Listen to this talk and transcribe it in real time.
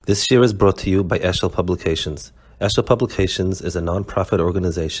This year is brought to you by Eshel Publications. Eshel Publications is a non-profit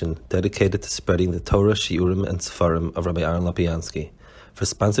organization dedicated to spreading the Torah, Shiurim, and Sefarim of Rabbi Aaron Lopiansky. For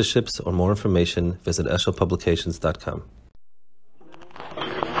sponsorships or more information, visit eshelpublications.com.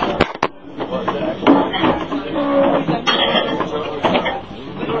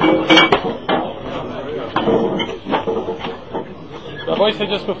 Rabbi said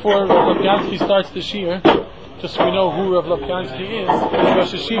just before Rav Lopiansky starts the shiur, just so we know who Rav Lopiansky is,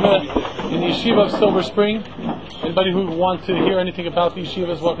 Rosh Yeshiva in the Yeshiva of Silver Spring. Anybody who wants to hear anything about the Yeshiva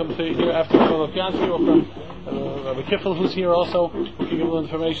is welcome to hear after Rav Lopiansky or from Rabbi Kiffel, who's here also, who can give a little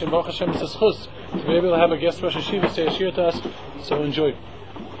information. Baruch Hashem, it's a schus to be able to have a guest Rosh Yeshiva say a shiur to us, so enjoy.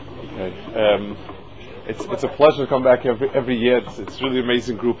 Okay. It's a pleasure to come back every year. It's really an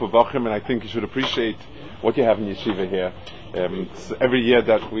amazing group of Achim, and I think you should appreciate what you have in Yeshiva here. Every year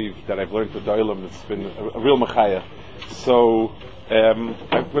that I've learned the Doilam, it's been a real machaya. So I'm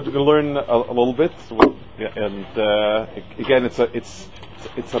going to learn a little bit, and again, it's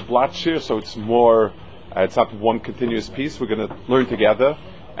a blot shir, so it's more. It's not one continuous piece. We're going to learn together,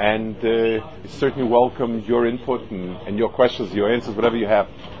 and certainly welcome your input and your questions, your answers, whatever you have.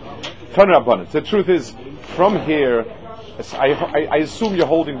 Tana abundance. The truth is, from here, I assume you're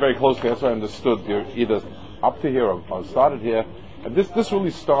holding very closely. That's what I understood. You're either up to here or started here, and this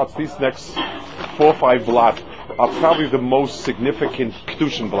really starts. These next 4 or 5 blot are probably the most significant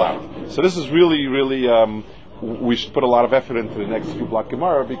Kiddushin blot. So this is really we should put a lot of effort into the next few blot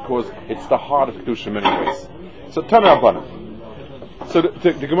Gemara because it's the heart of Kiddushin in many ways. So Tana abundance. So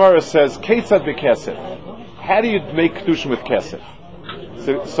the Gemara says, Ketzad v'kesef. How do you make Kiddushin with kesef?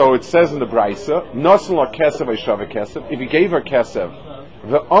 So it says in the Brisa, Nosan la kesef aishava kesef. If you gave her kesef,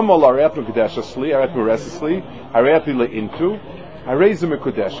 the amal aret mekudeshesli, aret meresesli, aret leintu, areza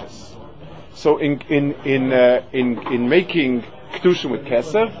mekudeshes. So in making kedushin with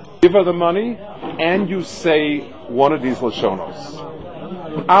kesef, give her the money, and you say one of these lashonos.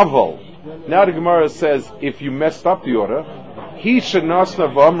 Aval. Now the Gemara says, if you messed up the order, he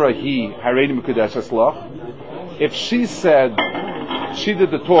shenasna v'amra he haredi mekudeshes lach. If she said, she did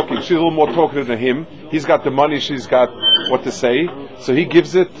the talking, she's a little more talkative than him, he's got the money, she's got what to say, so he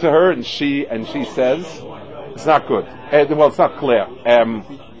gives it to her, and she says, it's not good. Well, it's not clear.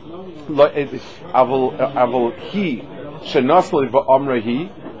 Aval he shenasli v'amra he.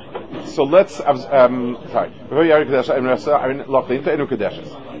 So let's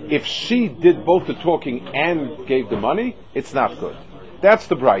if she did both the talking and gave the money, it's not good. That's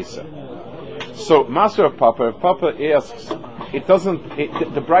the brisa. So Master of Papa, if Papa asks, it doesn't.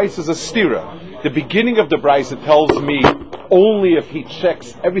 The brisa is a stira. The beginning of the brisa tells me only if he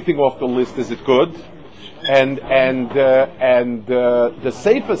checks everything off the list is it good, and the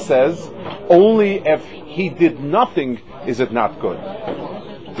Sefer says only if he did nothing is it not good.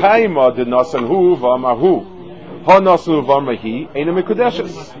 Taima de nasanhu v'amahu ha nasanhu v'amahi eina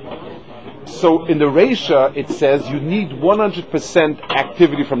mekudeshes. So in the Reisha it says you need 100%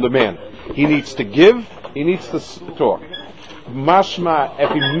 activity from the man. He needs to give. He needs to talk. Mashma,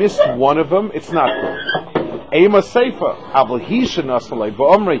 if he missed one of them, it's not good. Ema Sefer, Aval He Shenasalei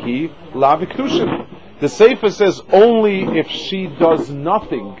V'Omra He La V'Kedushin. The Sefer says only if she does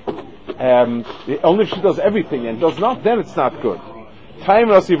nothing, only if she does everything and does not, then it's not good. Time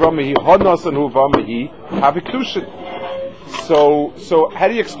Nasi V'Omra He Hod Nasan Hu V'Omra He Ha V'Kedushin. So how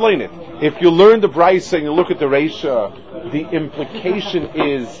do you explain it? If you learn the Brisa and you look at the Reisha, the implication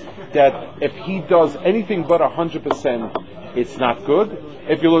is that if he does anything but 100%, it's not good.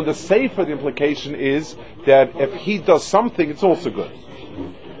 If you learn the Sefer, the implication is that if he does something, it's also good.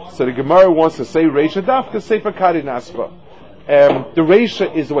 So the Gemara wants to say Reisha Dafka Sefer Kari Naspa. The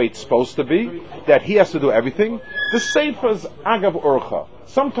Reisha is the way it's supposed to be, that he has to do everything. The Sefer is Agav Urcha.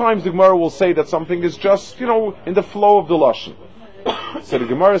 Sometimes the Gemara will say that something is just, in the flow of the Lashon. So the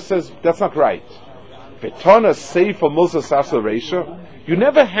Gemara says that's not right. Betana Sefer Musa Sasa Reisha. You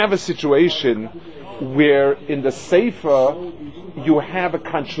never have a situation where in the Sefer you have a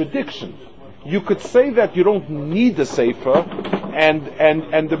contradiction. You could say that you don't need the Sefer, and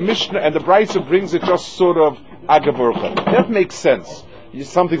the Mishnah and the Brisa brings it just sort of agavorcha. That makes sense.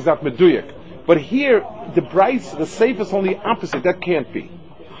 Something's not meduyak. But here the Brisa, the Sefer is only opposite. That can't be.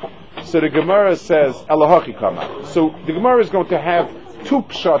 So the Gemara says Elahachi Kama. So the Gemara is going to have 2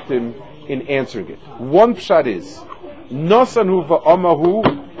 pshatim in answering it. One pshat is Nasanu va'amahu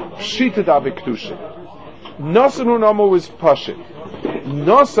pshitad avektushin. Nasanu namo is pashit.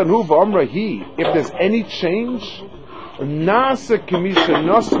 Nasanu va'amra he. If there's any change, nasa kemisha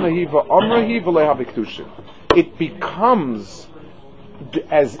nasnahi va'amra he v'lehavektushin. It becomes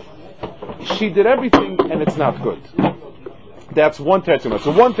as she did everything and it's not good. That's one teretz Gemara.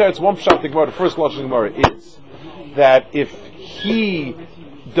 So one teretz, one pshat Gemara. The first lashon Gemara is that if he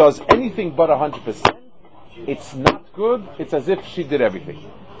does anything but 100%, it's not good. It's as if she did everything.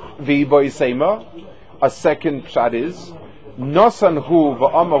 V'iboi seima. A second pshat is Nosan hu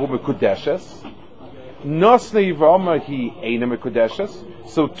v'amahu mekudeshes. Nosnei v'amar he eina mekudeshes.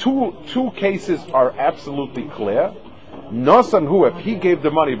 So two cases are absolutely clear. Nosan hu, if he gave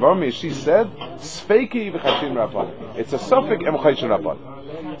the money, v'amar she said, Sfeiki v'chashin rabban. It's a suffix and chashin rabban.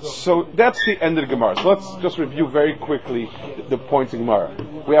 So that's the end of the Gemara. So let's just review very quickly the points in Gemara.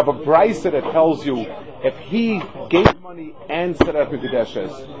 We have a brisa that tells you if he gave money and said at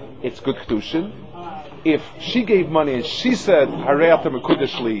mekudeshes, it's good Kiddushin. If she gave money and she said Harei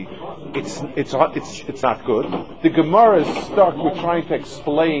Mekudeshli, it's not good. The Gemara is stuck with trying to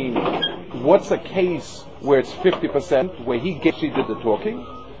explain what's a case where it's 50%, where she did the talking.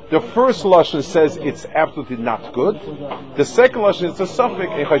 The first lashon says it's absolutely not good. The second lashon is a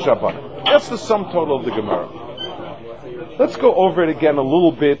suffix in Chayshapana. That's the sum total of the Gemara. Let's go over it again a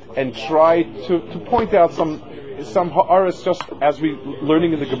little bit and try to point out some ha'aras, just as we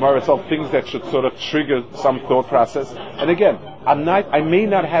learning in the Gemara itself, things that should sort of trigger some thought process. And again, I may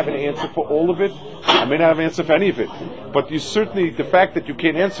not have an answer for all of it. I may not have an answer for any of it. But you certainly, the fact that you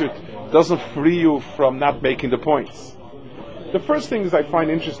can't answer it doesn't free you from not making the points. The first things I find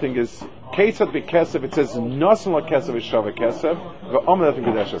interesting is Kesef v'Kesef. It says Nasan la Kesef v'Shava Kesef v'Omer Lefim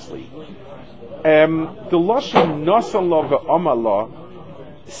Kedeshesli. The lashon Nasan la v'Omer la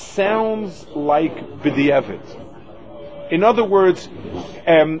sounds like b'di'evet. In other words,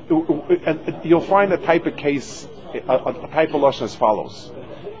 you'll find a type of case, a type of lashon as follows: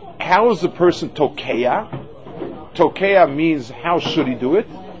 how is the person tokeya? Tokeya means how should he do it?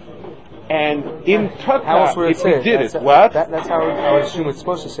 And in Taka, if he did it, what? That's how I would assume it's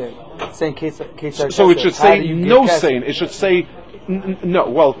supposed to say. It's saying case. So it should say no saying. It should say no.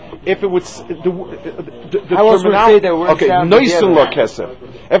 Well, if it would the how else would it say that word? Okay, noisin lo kesef.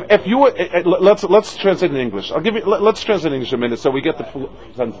 If you let's translate in English. Let's translate in English a minute so we get the full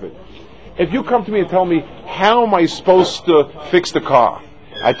sense of it. If you come to me and tell me how am I supposed to fix the car,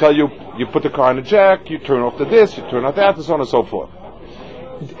 I tell you, you put the car in the jack, you turn off the this, you turn off that, and so on and so forth.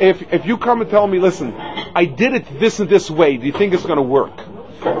 If you come and tell me, listen, I did it this and this way, do you think it's going to work?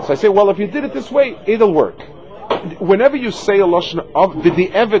 So I say, well, if you did it this way, it'll work. Whenever you say a lashon of, the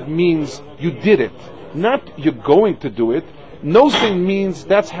evet means you did it, not you're going to do it. No thing means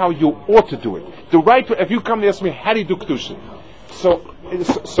that's how you ought to do it. The right, if you come and ask me, how do you do Kiddushin?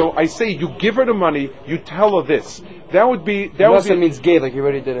 So I say, you give her the money, you tell her this. That means gave, like you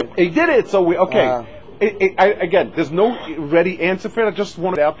already did it. He did it, so okay. Again, there's no ready answer for it. I just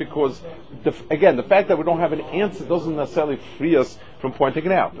wanted it out because, the fact that we don't have an answer doesn't necessarily free us from pointing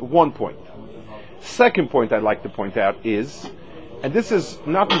it out. One point. Second point I'd like to point out is, and this is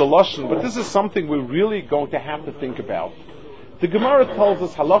not in the lashon, but this is something we're really going to have to think about. The Gemara tells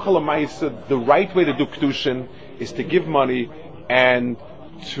us halacha l'maisa, the right way to do Kiddushin is to give money and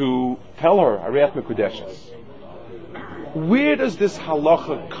to tell her Harei Mekudeshes. Where does this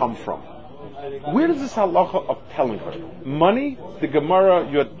halacha come from? Where does this halacha of telling her? Money, the Gemara,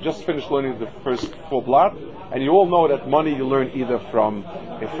 you had just finished learning the first full blot, and you all know that money you learn either from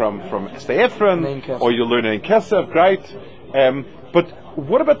Estei Efron, or you learn it in Kesef, right? But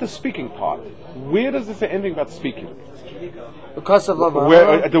what about the speaking part? Where does it say anything about speaking? Because of love.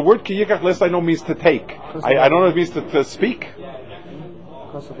 The word kiyikach, lest I know, means to take. I don't know if it means to speak.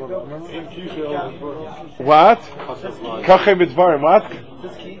 What? Kachem midvarim, what?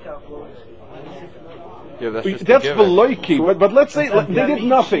 Yeah, that's veloiki, but let's say they did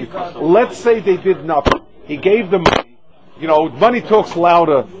nothing. Let's say they did nothing. He gave the money. You know, money talks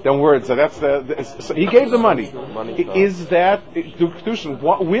louder than words. So so he gave the money. Is that Kiddushin?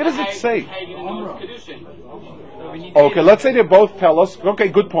 Where does it say? Okay, let's say they both tell us. Okay,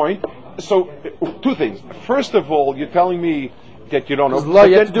 good point. So, two things. First of all, you're telling me that you don't know.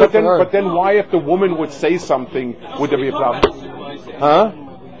 But then why, if the woman would say something, would there be a problem? Huh?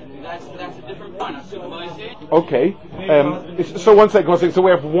 That's a different one. Okay. So one second. So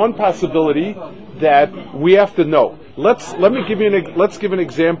we have one possibility that we have to know. Let's give an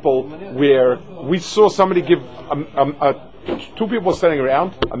example where we saw somebody give two people standing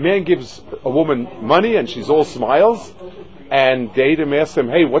around. A man gives a woman money and she's all smiles, and they asked him,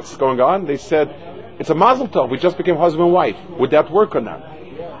 "Hey, what's going on?" They said, "It's a mazel tov. We just became husband and wife. Would that work or not?"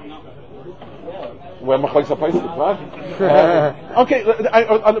 Okay.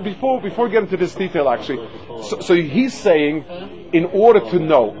 Before we get into this detail, actually, so he's saying, in order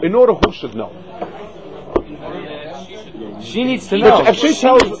who should know? She needs to know. If she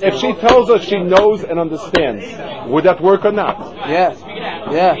tells us she knows and understands, would that work or not? Yeah.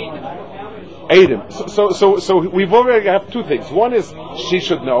 Yeah. Adam. So we've already have two things. One is she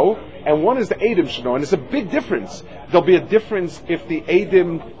should know, and one is the Adam should know, and it's a big difference. There'll be a difference if the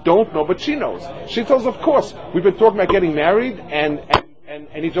Adam don't know, but she knows. She tells, of course, we've been talking about getting married, and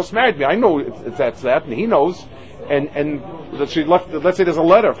he just married me. I know it's that, and he knows, and that she left. Let's say there's a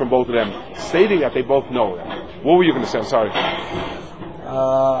letter from both of them stating that they both know. What were you going to say? I'm sorry.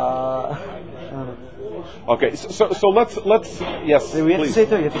 Okay, so let's yes. We have please. to say it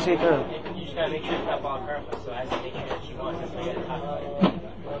through. You have to say it through. You gotta make sure it's not Baal Karma, so I have to make sure that she wants.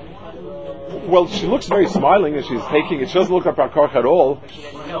 Well, she looks very smiling as she's taking it. She doesn't look like Bakarch at all.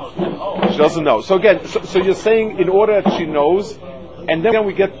 She doesn't know. So again, so you're saying in order that she knows, and then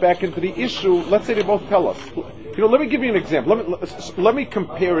we get back into the issue. Let's say they both tell us. Let me give you an example. Let me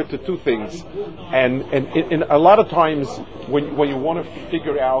compare it to two things. And in a lot of times when you want to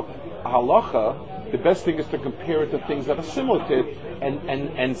figure out a halacha, the best thing is to compare it to things that are similar to it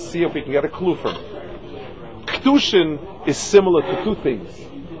and see if we can get a clue from it. Kiddushin is similar to two things.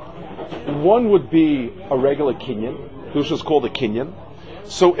 One would be a regular kinyan. Kiddushin is called a kinyan.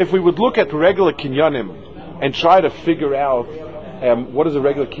 So if we would look at regular kinyanim and try to figure out what does a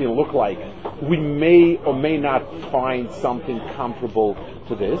regular kinyan look like, we may or may not find something comparable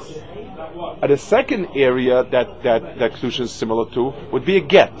to this. The second area that Kiddushin is similar to would be a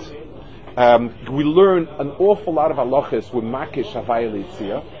get. We learn an awful lot of halachas with makish havaya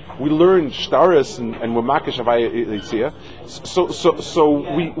leitzia. We learn shtaris and with makish havaya leitzia. So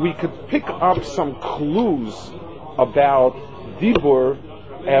we could pick up some clues about dibur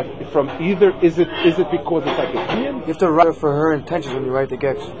from either is it because it's like a kinyan? You have to write for her intentions when you write the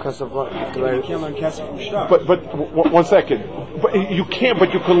get because of what you have to write. You can't learn kesef from shtar. But 1 second. But you can't.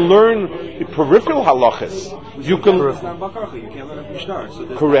 But you can learn peripheral halachas. You can. You can't learn it from shtar.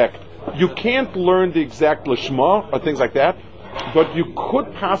 Correct. You can't learn the exact lishma or things like that, but you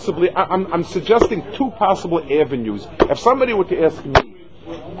could possibly. I'm suggesting two possible avenues. If somebody were to ask me,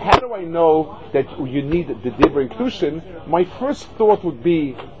 how do I know that you need the dibur in Kiddushin? My first thought would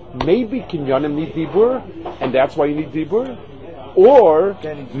be maybe kinyanim need dibur, and that's why you need dibur, or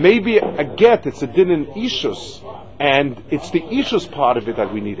maybe a get. It's a din in ishus, and it's the ishus part of it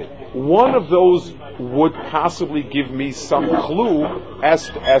that we need it. One of those would possibly give me some clue as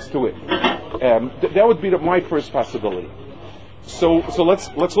to it. That would be my first possibility. So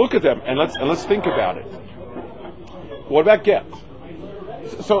let's look at them and let's think about it. What about get?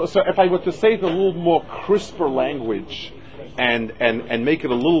 So if I were to say it in a little more crisper language and make it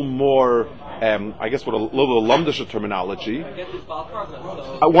a little more I guess with a little lumdisha terminology.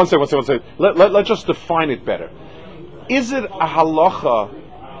 One second. Let's just define it better. Is it a halacha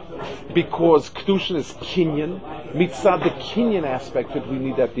because Kiddushin is kinyan, mitzad the kinyan aspect that we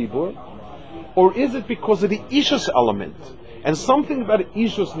need that dibur? Or is it because of the ishus element? And something about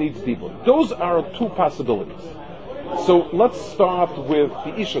ishus needs dibur. Those are two possibilities. So let's start with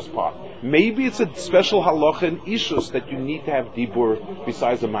the ishus part. Maybe it's a special halacha in ishus that you need to have dibur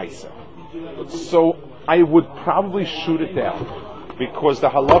besides the maisa. So I would probably shoot it down because the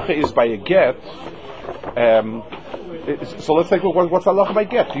halacha is by a get. So let's take what's halacha by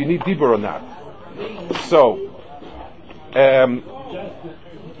get. Do you need dibur or not? So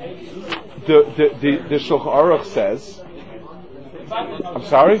the Shulchan Aruch says. I'm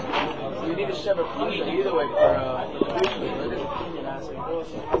sorry. You need a shepherd either way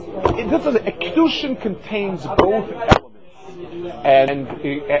A Kiddushin contains both elements, and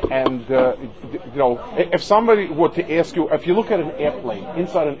if somebody were to ask you, if you look at an airplane,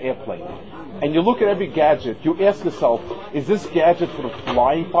 inside an airplane, and you look at every gadget, you ask yourself, is this gadget for the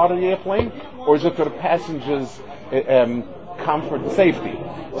flying part of the airplane, or is it for the passengers' comfort and safety?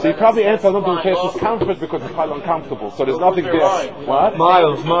 So you probably answer, I don't do the passenger's comfort because it's quite uncomfortable. So there's nothing there. What?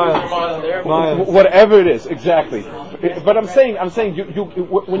 Miles. Whatever it is, exactly. But I'm saying, you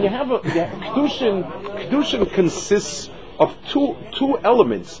when you have a Kiddushin consists of two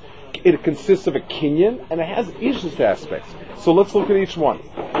elements. It consists of a kinyan and it has ishus aspects. So let's look at each one.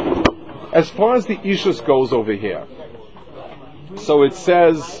 As far as the ishus goes over here, so it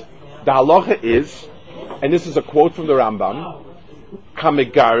says the halacha is, and this is a quote from the Rambam,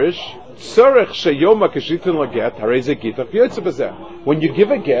 Kamegarish tzorech sheyoma keshitin laget harei gitach yotze b'zeh. When you give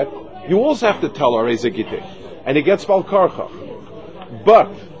a get, you also have to tell harei gitach, and it gets bal karchach.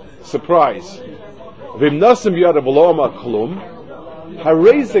 But surprise, v'im nasim yad v'lo amar klum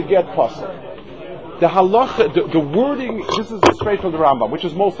harei get pasuk. The halacha, the wording, this is straight from the Rambam, which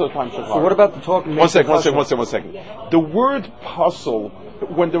is most of the time shachar. So what about the talk? One second. The word pasul,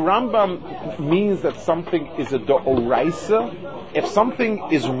 when the Rambam means that something is a do'oraisa, if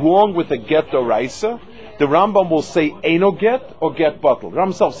something is wrong with a get do'oraisa, the Rambam will say eino get or get batel. Rambam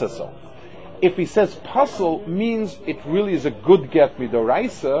himself says so. If he says pasul means it really is a good get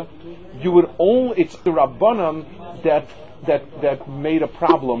midoraisa, you would only, it's the Rabbanan that made a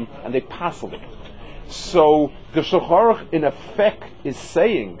problem and they pasul it. So the Shulchan Aruch in effect is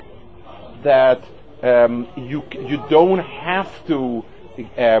saying that you don't have to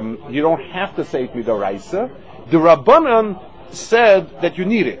say it midoraisa. The Rabbanan said that you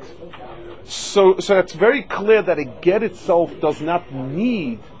need it. So it's very clear that a get itself does not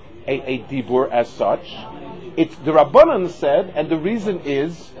need a dibur as such. It's the Rabbanan said, and the reason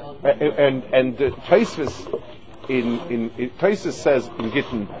is, and the Tosfos in Tosfos says in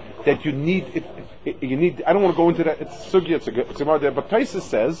Gittin that you need it. You need. I don't want to go into that. It's sugya. It's a more there. But Tosfos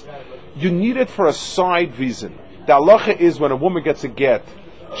says you need it for a side reason. The halacha is when a woman gets a get,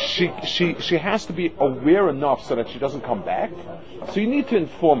 she has to be aware enough so that she doesn't come back. So you need to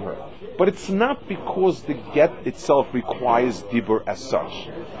inform her. But it's not because the get itself requires dibur as such.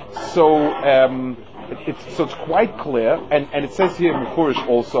 So it's quite clear, and it says here in Mefurish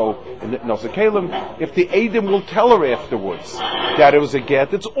also in the Nosei Kelim, if the Eidim will tell her afterwards that it was a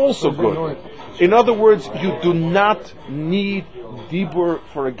get, it's also good. In other words, you do not need dibur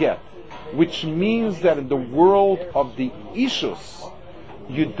for a get, which means that in the world of the ishus,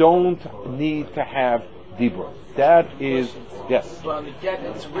 you don't need to have dibur. That is, yes. But on the get,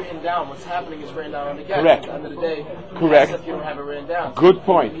 it's written down. What's happening is written down on the get. Correct. At the end of the day, correct. If you don't have it written down. Good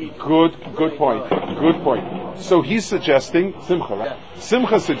point. Good point. So he's suggesting, Simcha, right?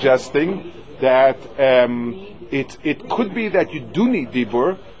 Simcha suggesting that it could be that you do need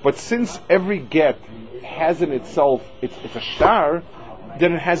dibur, but since every get has in itself, it's a shtar,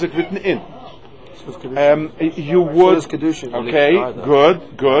 then it has it written in. You would, Kiddushin. Okay,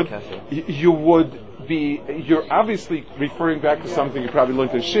 good. You would be, you're obviously referring back to something you probably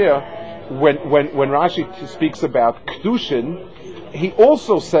learned in Shir, when Rashi speaks about Kiddushin, he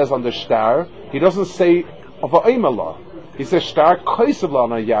also says on the shtar, he doesn't say of a he says shtar koisav la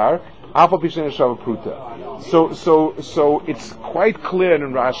nayar, alpha pishin shava pruta. So it's quite clear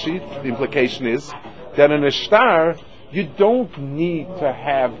in Rashi, the implication is, that in a shtar, you don't need to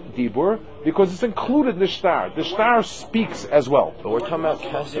have dibur, because it's included in the shtar. The shtar speaks as well. But we're talking about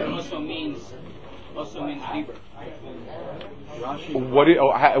Kesser. Also means dibur.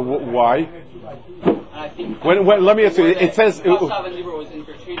 Why? I think When let me ask you. It says Pasav and dibur was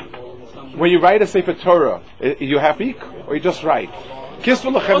interchangeable in some way. when you write a Sefer Torah, you hafik or you just write.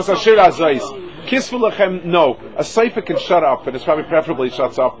 Kisvu lechem is ashir azayis. Kisvu lechem, no. A Sefer can shut up, and it's probably preferably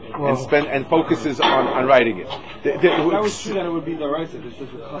shuts up and focuses on writing it. I would see that it would be the right if it's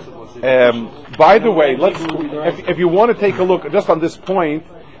just because of what's By the way, if you want to take a look just on this point,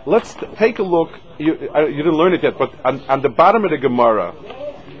 let's take a look. You didn't learn it yet, but on the bottom of the Gemara,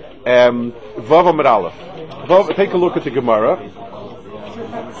 Vav Amid Aleph. Take a look at the Gemara.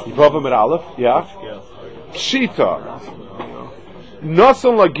 Vav Amid Aleph, yeah. Pshita.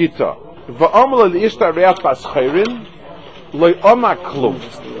 Noson lagita. Va'amal al-ishta re'at bas-chayrin. Lo'ama klum.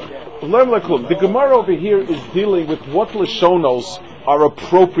 The Gemara over here is dealing with what Lashonos are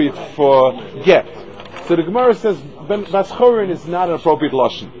appropriate for get. So the Gemara says bas-chayrin is not an appropriate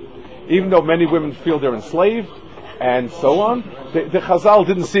Lashon. Even though many women feel they're enslaved, and so on, the Chazal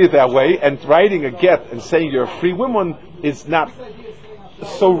didn't see it that way, and writing a get and saying you're a free woman is not.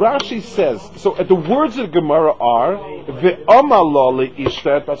 So Rashi says, so the words of the Gemara are,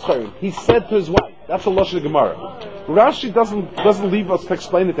 he said to his wife, that's the Lashon of Gemara. Rashi doesn't leave us to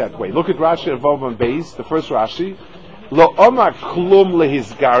explain it that way. Look at Rashi at Vav and Beis, the first Rashi. Lo oma klum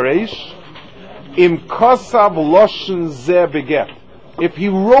lehizgaresh, im kosav loshen zeh beget. If he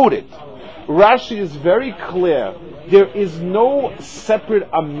wrote it, Rashi is very clear. There is no separate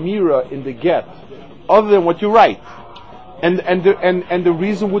amira in the get, other than what you write, and the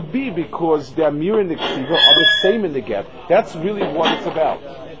reason would be because the amira and the ksiva are the same in the get. That's really what it's about.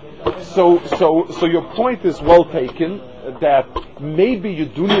 So your point is well taken, that maybe you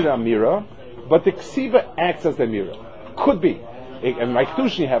do need amira, but the ksiva acts as the amira. Could be, and my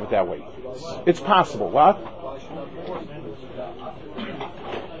Kiddushin you have it that way. It's possible. What?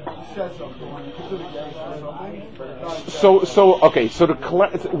 Okay. So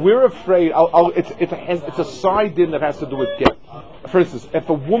we're afraid. It's a side din that has to do with get. For instance, if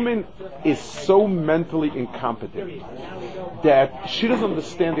a woman is so mentally incompetent that she doesn't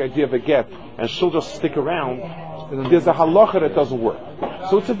understand the idea of a get, and she'll just stick around, there's a halacha that doesn't work.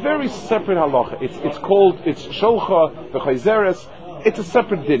 So it's a very separate halacha. It's called sholcha v'chayzeres. It's a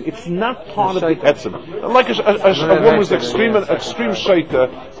separate din. It's not part of the etzim. Like a woman who's extreme shaita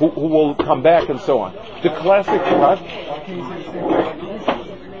who will come back and so on. The classic what?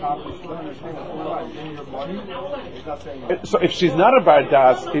 So if she's not a bar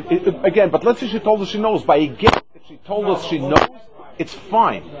das, again, but let's say she told us she knows by a gift. If she told us she knows, it's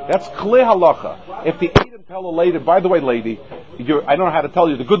fine. That's clear halacha. If the Aiden tell her later, by the way, lady, I don't know how to tell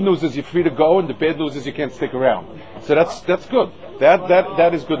you. The good news is you're free to go, and the bad news is you can't stick around. So that's good.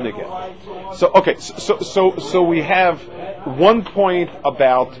 That is good nigga. So okay, so we have one point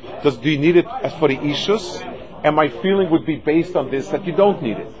about do you need it as for the ishus, and my feeling would be based on this that you don't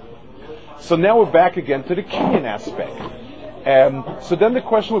need it. So now we're back again to the kinyan aspect. So then the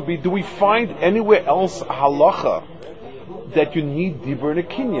question would be: do we find anywhere else halacha that you need dibur in a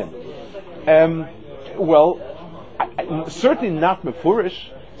kinyan? Well, certainly not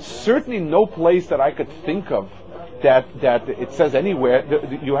mefurish. Certainly no place that I could think of that it says anywhere.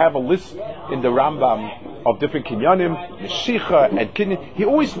 You have a list in the Rambam of different kinyanim, meshicha and kinyan. He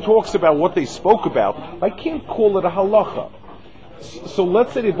always talks about what they spoke about. I can't call it a halacha. So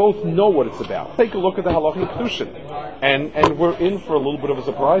let's say they both know what it's about. Take a look at the halacha in Kiddushin, and we're in for a little bit of a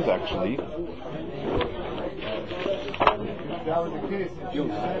surprise actually.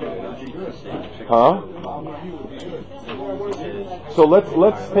 Huh? So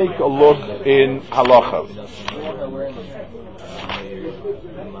let's take a look in halacha.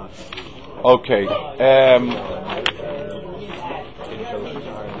 Okay.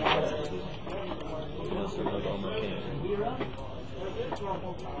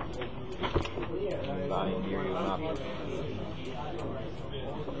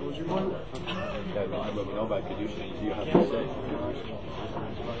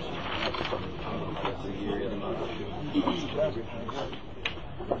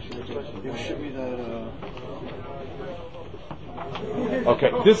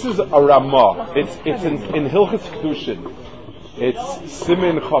 Okay, this is a Ramah. It's in Hilchos Kiddushin. It's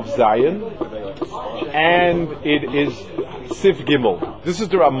Simin Chav Zayin, and it is Sif Gimel. This is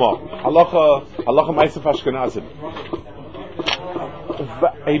the Ramah. Halacha Ma'aseh Ashkenazim.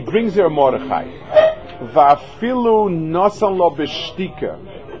 He brings her Mordechai. Va'afilu nasan lo b'shtika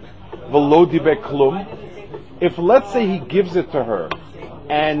v'lo dibe klum. If let's say he gives it to her,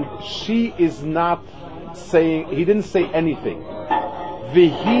 and she is not saying, he didn't say anything.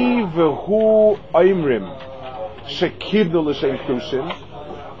 V'hi v'hu oimrim shekidnu l'shem Kiddushin,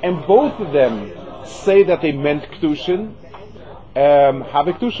 and both of them say that they meant Kiddushin. Have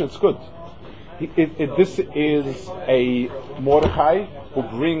a Kiddushin, it's good. This is a Mordechai who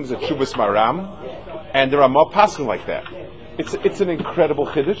brings a Tshuvas Maram, and the Ramah passing like that. It's an incredible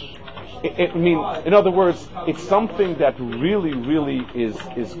Chiddush. I mean, in other words, it's something that really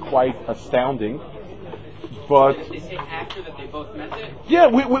is quite astounding. But did they say after that they both meant it? Yeah,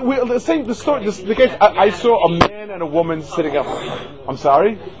 we the same. The story. The case. I saw a man and a woman sitting up. I'm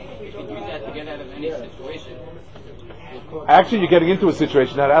sorry. You can use that to get out of any situation. Actually, you're getting into a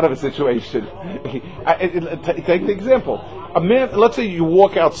situation, not out of a situation. Take the example. A man, let's say you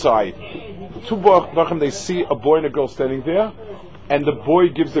walk outside. Two bachim, they see a boy and a girl standing there, and the boy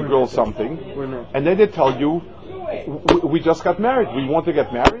gives the girl something, and then they tell you, we just got married. We want to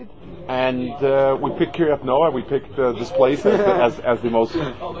get married, and we picked Kiryat Noah. We picked this place as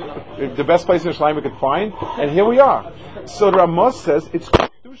the best place in Yerushalayim we could find, and here we are. So Ramah says it's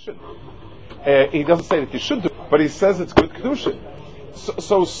Kiddushin. He doesn't say that you should do it, but he says it's good Kiddushin.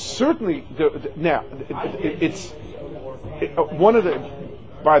 So certainly, it's one of the.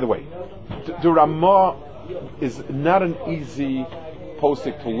 By the way, the Ramah is not an easy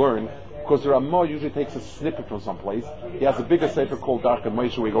posting to learn, because the Ramah usually takes a snippet from someplace. He has a bigger sefer called Darkei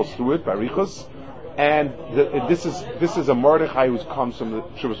Moshe where he goes through it, Barichos, and this is a Mordechai who comes from the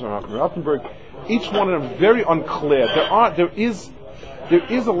Shuvas Rothenberg. Each one of them very unclear. There is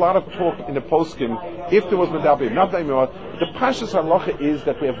a lot of talk in the poskim. If there was Medabim, not Daimot, the Pashas Halacha is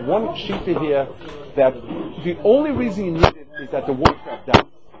that we have one shita here that the only reason you need it is that the woman have das.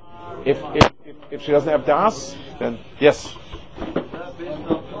 If she doesn't have das, then yes. That's based on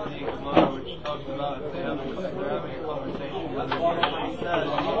the Gemara, which talks about if they're having a conversation, whether he says,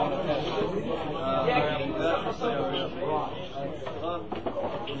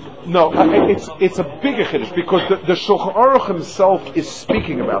 No, it's a bigger chiddush because the Shulchan Aruch himself is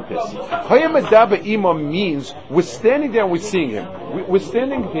speaking about this. Hayam Adaba Imam means we're standing there and we're seeing him. We're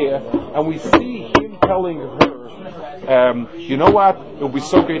standing there and we see him telling her, you know what, it would be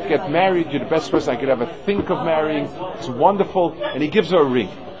so great to get married, you're the best person I could ever think of marrying, it's wonderful, and he gives her a ring.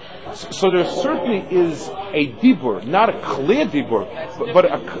 So there certainly is a dibur, not a clear dibur,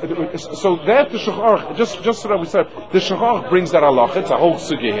 so that the Shulchan Aruch, just what we said, the Shulchan Aruch brings that halacha. It's a whole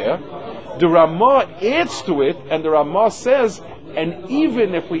sugya here. The Ramah adds to it, and the Ramah says, and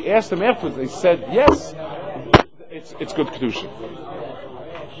even if we asked them afterwards, they said yes, it's good Kiddushin.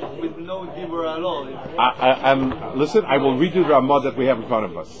 With no dibur at all. Listen, I will read you the Ramah that we have in front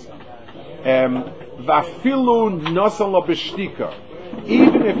of us. Vafilu nasala b'shtika.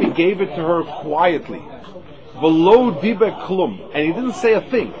 Even if he gave it to her quietly, v'lo dibe klum, and he didn't say a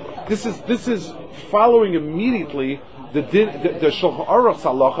thing. This is following immediately the Shulchan Aruch's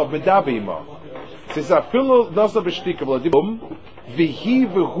halacha medabima. It says afilu nasa b'shtika v'lo dibe klum v'hi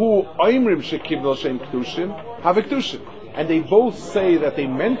v'hu oimrim shekibel shem kedushin have kedushin, and they both say that they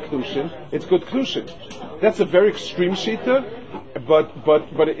meant kedushin. It's good kedushin. That's a very extreme shita,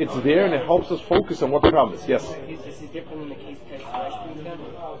 but it's there and it helps us focus on what the problem is. Yes. This is different in the case test.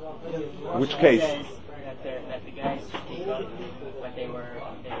 Which case? That the guys speak up what they were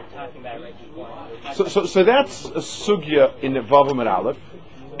talking about right before. So that's a sugya in the Vavam and Aleph,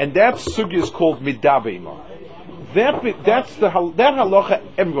 and that sugya is called midabima. That halacha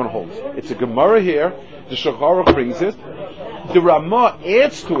everyone holds. It's a Gemara here. The Shulchan Aruch brings it. The Ramah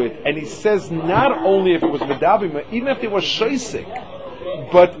adds to it, and he says not only if it was midabima, even if they were shoisik,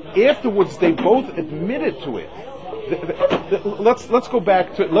 but afterwards they both admitted to it. Let's go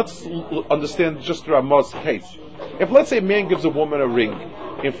back to, let's understand just the Ramah's case. If let's say a man gives a woman a ring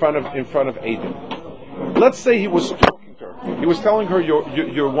in front of Adam, let's say he was talking to her, he was telling her,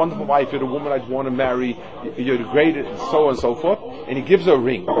 you're a wonderful wife, you're the woman I'd want to marry, you're the greatest, and so on and so forth, and he gives her a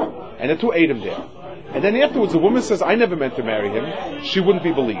ring, and the two Adam there. And then afterwards the woman says, I never meant to marry him, she wouldn't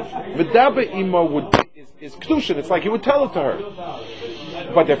be believed. Medaba Ima is Kiddushin, it's like he would tell it to her.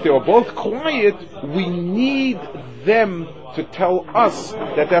 But if they were both quiet, we need them to tell us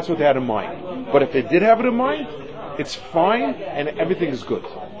that that's what they had in mind. But if they did have it in mind, it's fine and everything is good.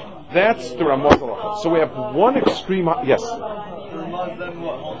 That's the Ramah halacha. So we have one extreme. Yes. Ramah then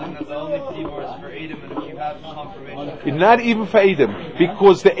holding that the only dibur is for Edom, and if you have confirmation. Not even for Edom,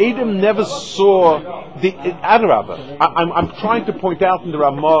 because the Edom never saw the Adarabah. I'm trying to point out in the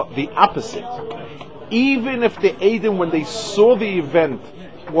Ramah the opposite. Even if the Edom, when they saw the event,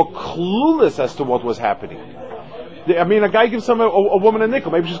 were clueless as to what was happening. I mean, a guy gives a woman a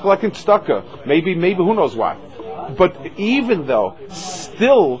nickel. Maybe she's collecting tzedakah. Maybe who knows what. But even though,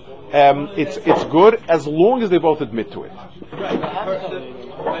 still, it's good as long as they both admit to it. Right.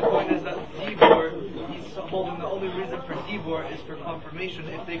 My point is that dibur, he's holding the only reason for dibur is for confirmation.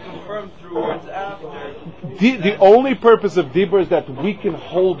 If they confirm through words after. The only purpose of dibur is that we can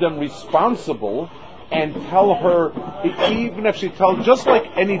hold them responsible and tell her, even if she tells, just like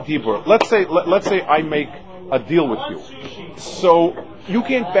any dibur. Let's say I make a deal with you, so you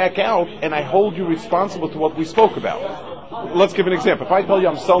can't back out, and I hold you responsible to what we spoke about. Let's give an example. If I tell you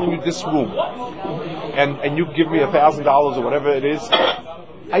I'm selling you this room, and you give me $1,000 or whatever it is,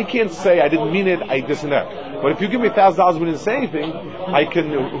 I can't say I didn't mean it, I this and that. But if you give me $1,000, we didn't say anything, I can.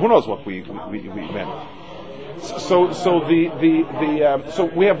 Who knows what we meant? So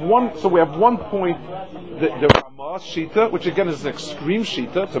we have one point. The Ramah shita, which again is an extreme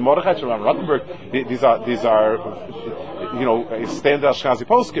shita, to Mordechai, to Ram Rottenberg, these are standard Ashkenazi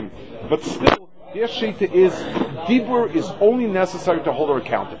poskim, but still their shita is dibur is only necessary to hold her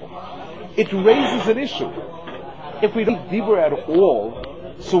accountable. It raises an issue. If we don't dibur at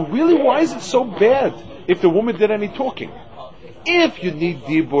all, so really why is it so bad if the woman did any talking? If you need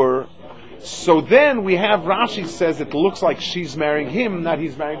dibur, so then we have Rashi says it looks like she's marrying him, not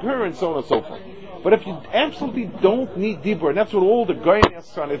he's marrying her, and so on and so forth. But if you absolutely don't need dibur, and that's what all the Goyen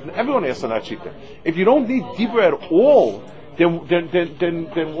asks on it, and everyone asks on that shita. If you don't need dibur at all,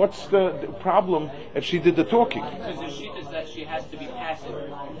 then what's the problem if she did the talking? Because the shita is that she has to be passive.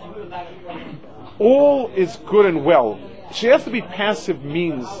 All is good and well. She has to be passive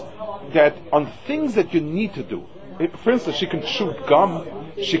means that on things that you need to do. For instance, she can chew gum.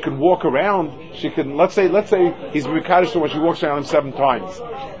 She can walk around. She can, let's say he's Mekadosh when she walks around him 7 times.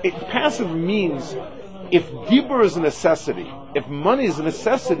 Passive means if dibur is a necessity, if money is a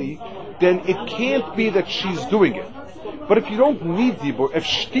necessity, then it can't be that she's doing it. But if you don't need dibur, if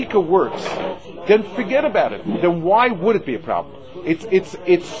shtika works, then forget about it. Then why would it be a problem?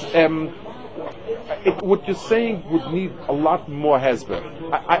 What you're saying would need a lot more hesber.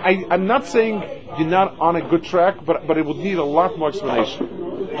 I'm not saying you're not on a good track, but it would need a lot more explanation.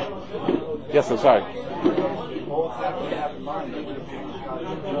 Yes, I'm sorry.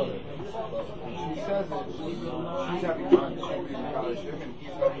 She says that she's having fun, she's having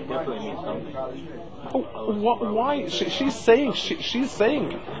Why? She's saying. She's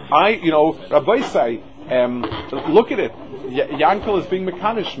saying. Rabbi say. Look at it. Yankel is being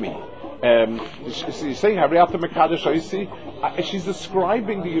mekanish me. She's saying Hariyata mekanish. I see. She's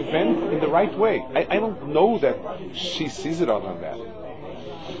describing the event in the right way. I don't know that she sees it other than that.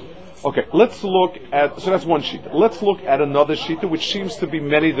 Okay, let's look at. So that's one sheet. Let's look at another sheet, which seems to be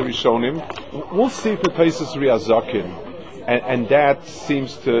many the Rishonim. We'll see if it places Riazakin. And that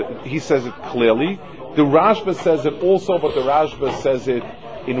seems to, he says it clearly. The Rashba says it also, but the Rashba says it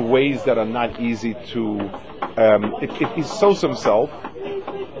in ways that are not easy to, he shows himself.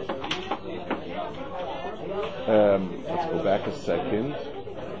 Let's go back a second.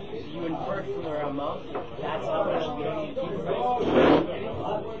 You infer from the Ramah, that's how much you don't need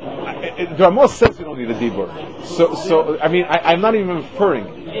to The Ramah says you don't need a dibur. So I mean, I'm not even inferring.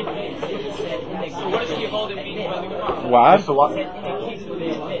 So what does Yeholdim mean by the Gemara? What?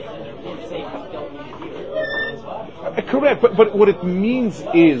 Correct, but what it means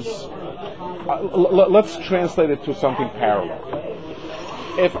is, let's translate it to something parallel.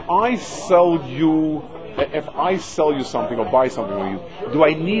 If I sell you something or buy something from you, do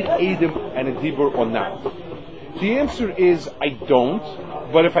I need Adam and a dibur or not? The answer is I don't.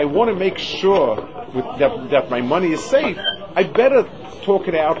 But if I want to make sure that my money is safe, I better talk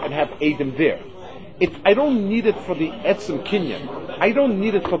it out and have Adam there. I don't need it for the etzem kinyan. I don't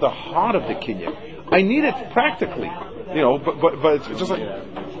need it for the heart of the kinyan. I need it practically, But it's just like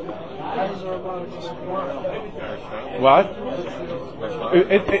what?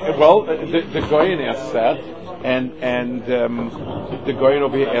 The Goyen asked that, and the Goyen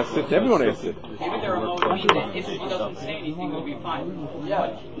over here asked it. Everyone asked it. Even the Ramah mean that if he doesn't say anything, we'll be fine.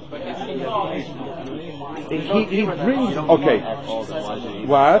 Yeah. But if he brings okay.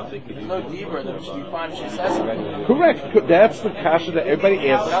 What? There's no deeper than she finds she says it. Correct. That's the kasha that everybody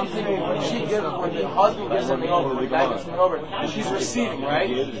asks. But I'm thinking when the husband gives something over, the guy gives something over, she's receiving, right?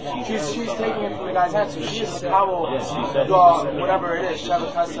 She's taking it from the guy's hand, so she is how whatever it is,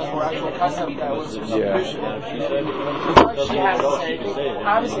 Shabbat Kasem or actual Kasem that was Kiddushin. She has to say,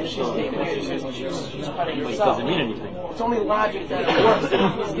 obviously she's taking it, she's cutting herself. Doesn't mean anything. It's only logic that it works.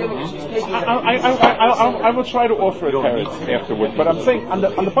 If he's giving it, she's taking it. I will try to offer a carrot afterwards, but I'm saying on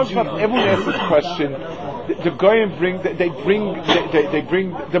the first part, everyone asks this question. The Goyim bring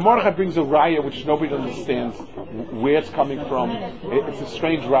the Mordechai brings a raya which nobody understands where it's coming from. It's a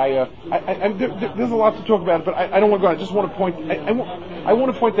strange raya. There's a lot to talk about, but I don't want to go on. I just want to point. I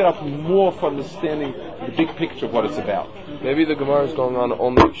want to point that out more for understanding the big picture of what it's about. Maybe the Gemara is going on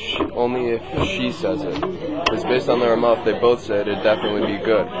only if she says it. Because based on their mouth, they both said it'd definitely be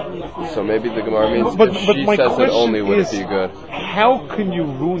good. So maybe the Gemara means if she says it only would it be good. How can you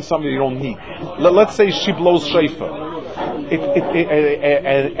ruin something you don't need? Let's say she blows shofar.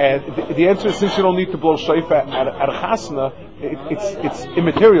 The answer is since you don't need to blow shofar at a chasna, it's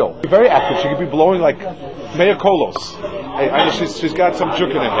immaterial. Very active. She could be blowing like Mea Kolos. I know she's got some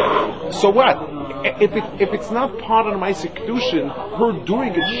juk in her head. So what? If it's not part of my Kiddushin, her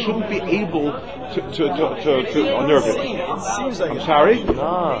doing it shouldn't be able to unnerve it. I'm sorry?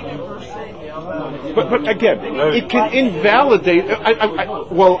 But again, it can invalidate.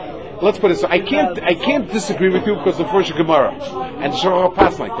 Well, let's put it so. I can't disagree with you because of First Gemara and Shara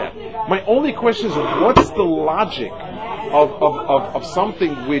pass like that. My only question is, what's the logic of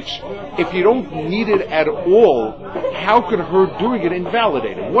something which, if you don't need it at all, how could her doing it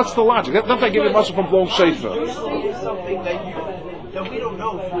invalidate it? What's the logic? That's like giving muscle from blowing shofar. You're saying something that we don't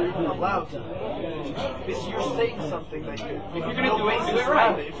know if you're even allowed to. You're saying something that if you're going to do it, do it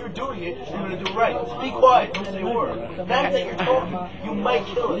right. If you're doing it, you're going to do it right. Be quiet. Don't say a word. Not that you're talking. You might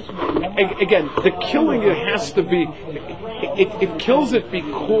kill it. Again, the killing it has to be. It kills it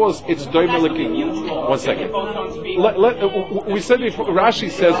because it's doimelicking. 1 second. We said before, Rashi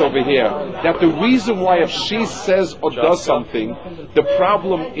says over here that the reason why if she says or does something, the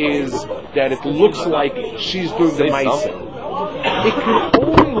problem is that it looks like she's doing the ma'aseh. It can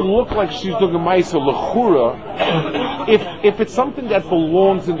only look like she's doing a ma'aseh l'chura if it's something that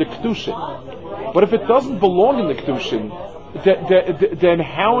belongs in the Kiddushin. But if it doesn't belong in the Kiddushin, then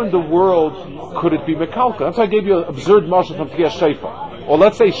how in the world could it be mekalka? That's why I gave you an absurd mashal from Tkiyah Shaifa. Or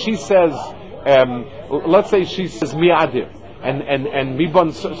let's say she says miadir and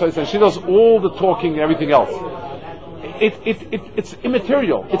miban, so she does all the talking and everything else. It's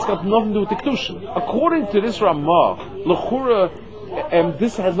immaterial. It's got nothing to do with the Kiddushin. According to this Ramah, l'chura,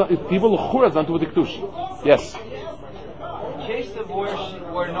 this has not. People l'chura has nothing to do with the Kiddushin. Yes. In case of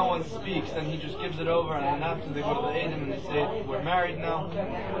where no one speaks, and he just gives it over, and then after they go to the Edom and they say we're married now,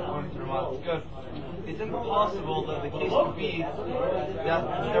 according to Ramah, it's good. it's impossible that the case could be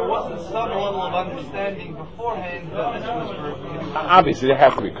that there wasn't some level of understanding beforehand that this was for Kiddushin. Obviously, they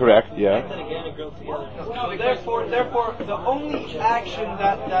have to be correct. Yeah. So therefore, the only action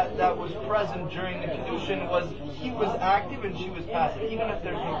that was present during the Kiddushin was he was active and she was passive, even if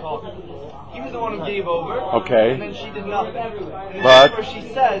there's no talk. He was the one who gave over, Okay. and then she did nothing. And But where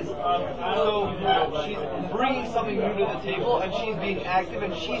she says, so she's bringing something new to the table, and she's being active,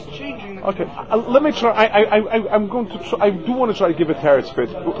 and she's changing the okay, let me try. I'm going to. I do want to try to give a teretz for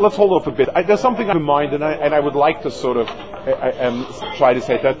it. Let's hold off a bit. There's something I have in mind, and I would like to sort of try to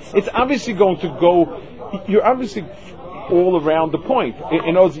say that it's obviously going to go. You're obviously all around the point.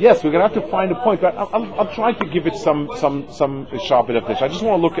 Yes, we're going to have to find a point, but I'll try to give it some sharper definition. I just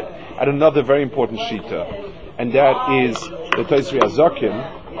want to look at another very important shita, and that is the Tosri Azakim.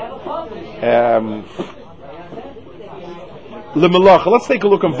 Lemelacha. Let's take a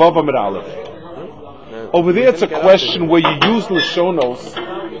look on Vav Amid Aleph. Over there, it's a question where you use Lashonos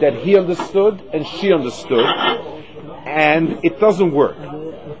that he understood and she understood, and it doesn't work.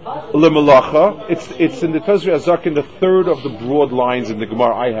 Lemelacha. It's in the Tosri Azakim, the third of the broad lines in the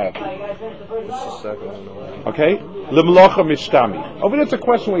Gemara I have. Okay. Lemelacha mishtami. Over there, it's a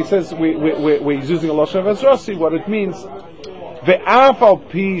question where he says where he's using a lashon of Ezrasi. What it means. Ve'af al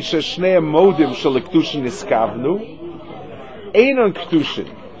pi sheshnei modim shel Kiddushin niskavnu. Einon Kiddushin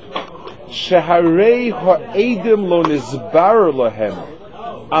sheharei ha'edim lo nizbar lahem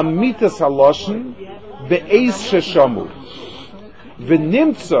amitas haloshin be'eis sheshamu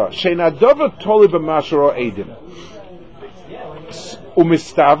v'nimtza she'nadava toli b'mashar ha'edim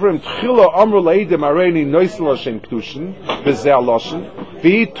umistavrim tchila amru la'edim areini noisel Hashem Kiddushin v'zeh haloshin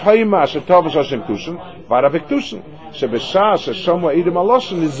v'hi toima shetavash Hashem Kiddushin v'ara v'Kiddushin shebeshah sheshamu ha'edim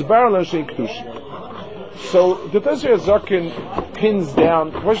haloshin nizbar Hashem Kiddushin. So the Tosri Azakin pins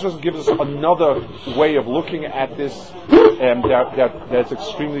down. Tosri gives us another way of looking at this, that's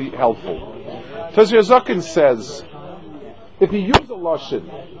extremely helpful. Tosri Azakin says, if you use a lashon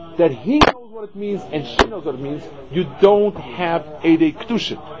that he knows what it means and she knows what it means, you don't have Eidei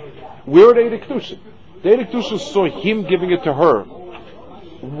Kiddushin. Where are Eidei Kiddushin? The Eidei Kiddushin saw him giving it to her.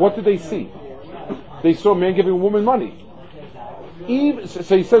 What did they see? They saw a man giving a woman money.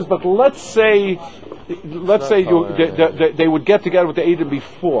 So he says, but let's say they would get together with the Edom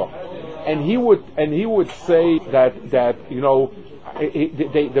before, and he would say that the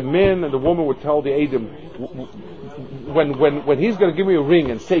man and the woman would tell the Edom when he's going to give me a ring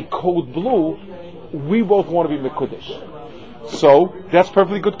and say code blue, we both want to be Mekudesh. So that's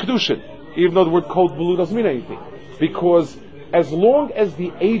perfectly good Kiddushin, even though the word code blue doesn't mean anything, because as long as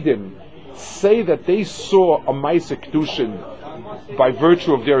the Edom say that they saw a Maisa Kiddushin by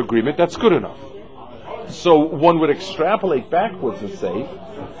virtue of their agreement, that's good enough. So one would extrapolate backwards and say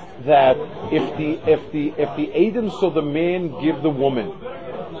that if the Edom saw the man give the woman,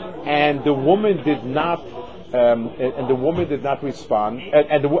 and the woman did not respond,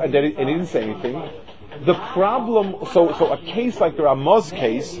 and he didn't say anything, the problem. So a case like the Ramah's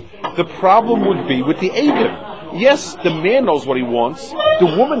case, the problem would be with the Edom. Yes, the man knows what he wants, the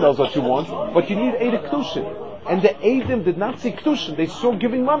woman knows what she wants, but you need Eidei Kiddushin. And the Edom did not see Kiddushin, they saw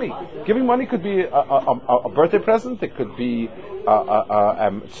giving money. Giving money could be a birthday present, it could be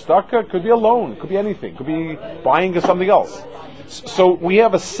tzedakah, it could be a loan, it could be anything, it could be buying something else. So we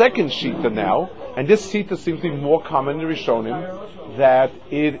have a second shita now, and this shita seems to be more common in Rishonim, that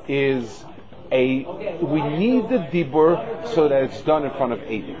it is we need the dibur so that it's done in front of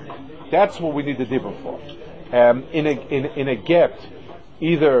Edom. That's what we need the dibur for. In a get,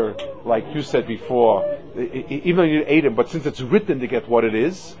 either like you said before, even though you need Edom, but since it's written to get what it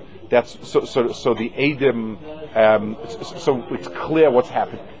is, that's so the Edom, so it's clear what's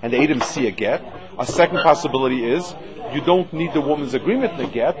happened, and the Edom see a get. A second possibility is you don't need the woman's agreement in the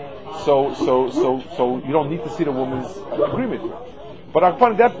get, so you don't need to see the woman's agreement. But I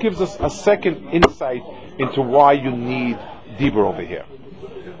find that gives us a second insight into why you need Dibur over here.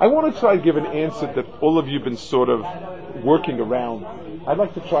 I want to try to give an answer that all of you have been sort of working around. I'd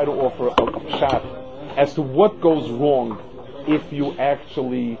like to try to offer a chat as to what goes wrong if you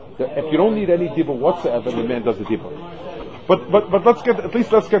don't need any dibur whatsoever, and the man does the dibur. But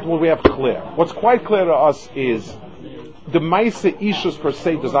let's get what we have clear. What's quite clear to us is the Maisa Ishus per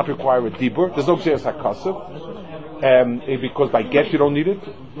se does not require a dibur. There's no Gzeres HaKasav, because by get you don't need it.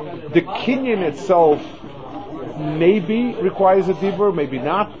 The Kinyan itself maybe requires a dibur, maybe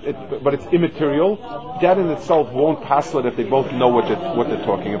not, but it's immaterial. That in itself won't pass it if they both know what they're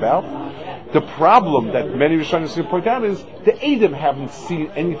talking about. The problem that many Rishonim point out is the Edom haven't seen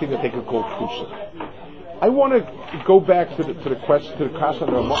anything that they could call Kiddushin. I want to go back to the question, to the Kasha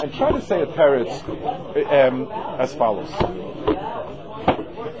and the Ramah, and try to say a teretz as follows.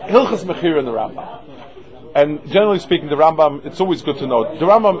 Hilchas Mechira in the Rambam. And generally speaking, the Rambam, it's always good to know, the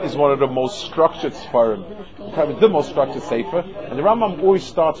Rambam is one of the most structured Sfarim, probably the most structured Sefer, and the Rambam always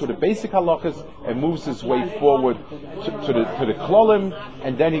starts with the basic halachas and moves his way forward to the Klolim,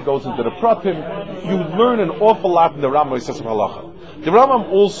 and then he goes into the Pratim. You learn an awful lot in the Rambam, he says of halacha. The Rambam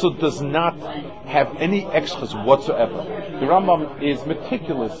also does not have any extras whatsoever. The Rambam is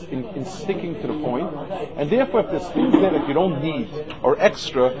meticulous in sticking to the point, and therefore if there's things there that you don't need or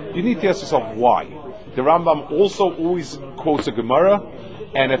extra, you need to ask yourself why. The Rambam also always quotes a Gemara,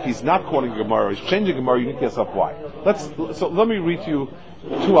 and if he's not quoting a Gemara, he's changing a Gemara, you need to ask yourself why. So let me read to you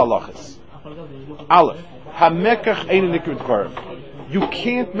two halachas. Aleph, hamekach ein nikrit dvarim. You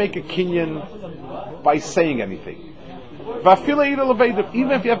can't make a kinyan by saying anything. Even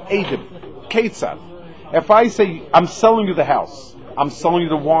if you have edim, ketzad. If I say, I'm selling you the house, I'm selling you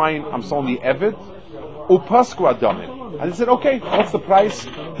the wine, I'm selling you the eved, upasku adamim. And they said, okay, what's the price?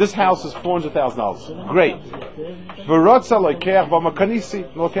 This house is $400,000. Great. V'rotza loikeach v'makanisi.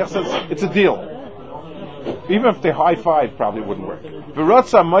 Loikeach says, it's a deal. Even if they high five, probably wouldn't work.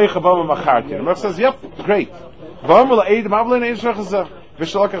 V'rotza moicha v'macharti. And the says, yep, great.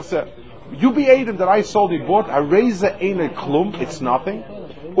 You be Adam that I sold you bought. I raise the ein klum. It's nothing.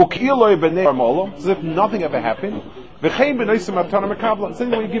 Ukiloi b'nei armolo. As if nothing ever happened. V'chein b'noisim atana mekabla. It's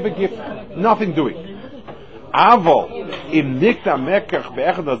when you give a gift, nothing doing. Avol im nikta mekach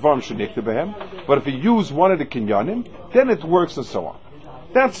be'echad advarim shenikta behem. But if you use one of the kinyanim, then it works and so on.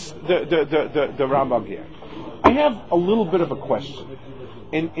 That's the Rambam here. I have a little bit of a question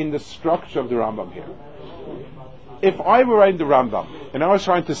in the structure of the Rambam here. If I were writing the Rambam and I was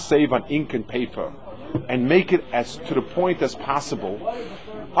trying to save on ink and paper and make it as to the point as possible,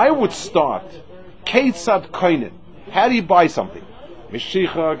 I would start Keitzad Koinen. How do you buy something?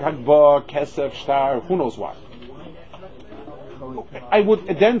 Meshicha, Hagba, Kesef, Shtar, who knows what. I would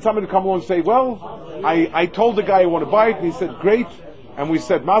then somebody would come along and say, well, I told the guy I want to buy it, and he said, great, and we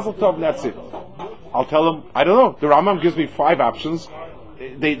said Mazel Tov, and that's it. I'll tell him, I don't know, the Rambam gives me 5 options.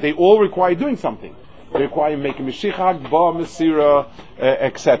 They all require doing something. They require making Meshicha, Hagba, Mesira,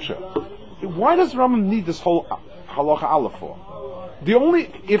 etc. Why does Rambam need this whole Halacha Aleph for? The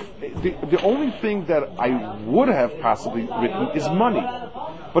only thing that I would have possibly written is money,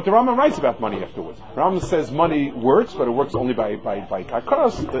 but the Rambam writes about money afterwards. Rambam says money works, but it works only by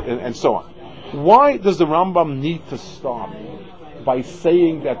karkaras and so on. Why does the Rambam need to start by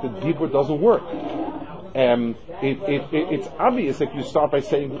saying that the dibur doesn't work? It's obvious if you start by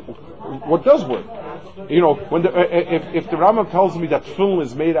saying what does work. You know, when if the Rambam tells me that film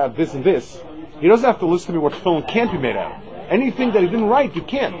is made out of this and this, he doesn't have to listen to me what film can't be made out of. Anything that he didn't write, you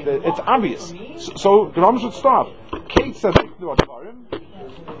can't. It's obvious. So the Rambam should start. Kate says, I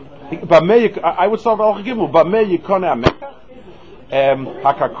would start al Gimel.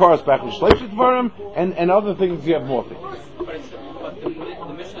 And other things, you have more things. But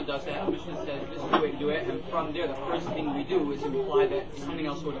the Mishnah does that. The Mishnah says this is the way to do it, and from there, the first thing we do is imply that something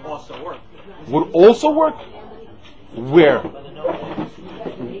else would also work. Would also work? Where?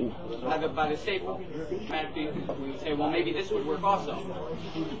 By the Sefer, we would say, well, maybe this would work also.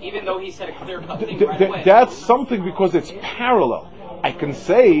 Even though he said a clear-cut thing right away. That's something because it's parallel. I can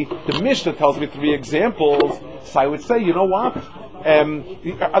say, the Mishnah tells me 3 examples, so I would say, you know what?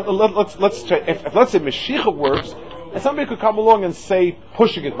 Let's try, if let's say Mashiach works, and somebody could come along and say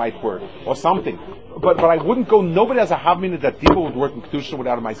pushing it might work, or something. But I wouldn't go, nobody has a havmina that Diba would work in Kiddushin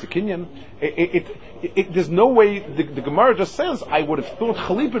without a Ma'aseh Kinyan. There's no way, the Gemara just says, I would have thought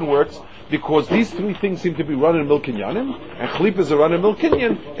Chalipin works, because these 3 things seem to be running Mil Kinyanim, and Chalipin is a running Mil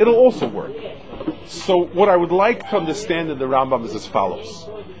Kinyan, it'll also work. So what I would like to understand in the Rambam is as follows.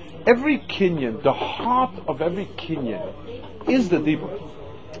 Every Kinyan, the heart of every Kinyan, is the Diba.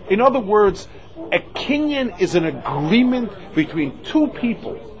 In other words, a Kinyan is an agreement between 2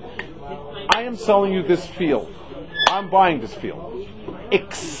 people. I am selling you this field. I'm buying this field.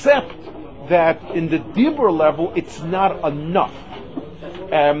 Except that in the Dibur level, it's not enough.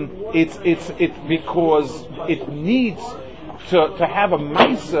 It's because it needs to have a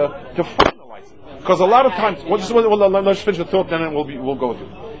Maisa to finalize it. Because a lot of times, let's finish the thought, then we'll go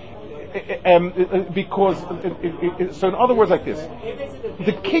through. So in other words, like this,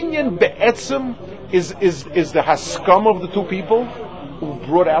 the Kinyan Be'etzim is the Haskam of the 2 people who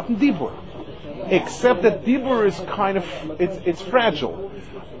brought out in Dibur. Except that Dibur is kind of, it's fragile.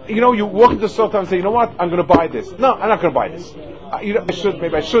 You know, you walk into the store and say, you know what, I'm going to buy this. No, I'm not going to buy this. I should,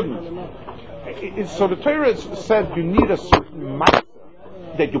 maybe I shouldn't. So the Torah said you need a certain mindset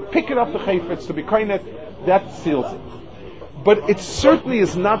that you pick it up the chayfetz to be kind of, that seals it. But it certainly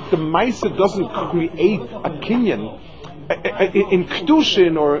is not, the Maisa doesn't create a kinyan. In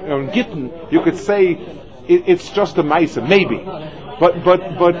Kiddushin or in Gittin, you could say it's just a Maisa, maybe. But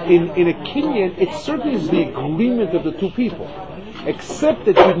in a kinyan, it certainly is the agreement of the two people. Except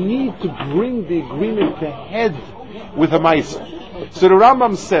that you need to bring the agreement to head with a Maisa. So the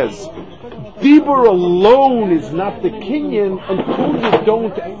Rambam says, Dibur alone is not the kinyan until you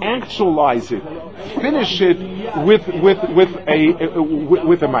don't actualize it, finish it with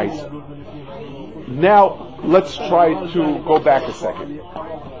a Maisa. Now, let's try to go back a second.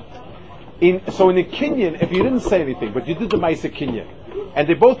 So in a kinyan, if you didn't say anything, but you did the Maisa kinyan,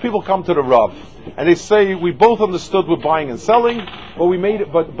 and both people come to the Rav, and they say, we both understood we're buying and selling, but we made it,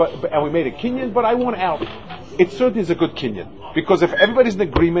 and we made a kinyan, but I want out. It certainly is a good kinyan, because if everybody's in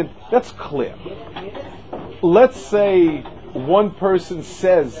agreement, that's clear. Let's say one person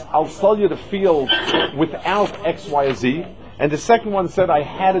says, I'll sell you the field without X, Y, or Z, and the second one said, I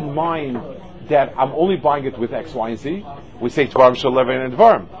had in mind that I'm only buying it with X, Y, and Z. We say Dvarim Shalev and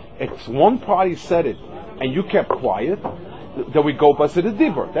Dvarim. If one party said it and you kept quiet, then we go bust it a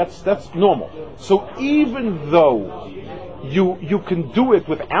dibur. That's normal. So even though you can do it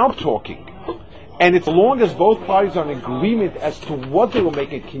without talking, and as long as both parties are in agreement as to what they will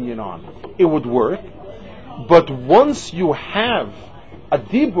make a kinyan on, it would work. But once you have a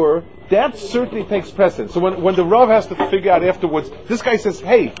dibur, that certainly takes precedence. So when the Rav has to figure out afterwards, this guy says,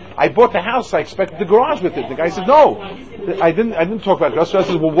 hey, I bought the house, I expected the garage with it. The guy said, no, I didn't talk about it. So I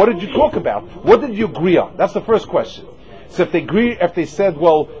said, well, what did you talk about? What did you agree on? That's the first question. So if they said,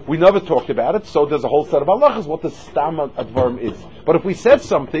 well, we never talked about it, so there's a whole set of halachas, what the stam advarim is. But if we said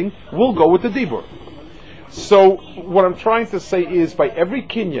something, we'll go with the dibur. So what I'm trying to say is, by every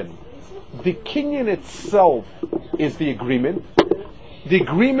kinyan, the kinyan itself is the agreement. The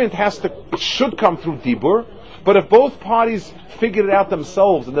agreement should come through dibur, but if both parties figured it out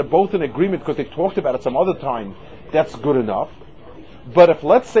themselves and they're both in agreement because they talked about it some other time, that's good enough. But if,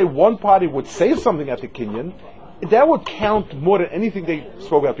 let's say, one party would say something at the kinyan, that would count more than anything they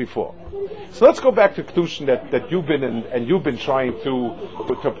spoke about before. So let's go back to Kiddushin that you've been and you've been trying to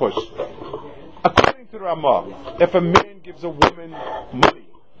push. According to the Ramah, if a man gives a woman money,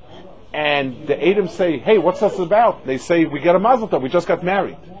 and the Edom say, hey, what's this about? They say, we got a mazel tov, we just got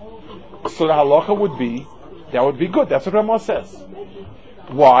married. So the halacha would be, that would be good. That's what Ramah says.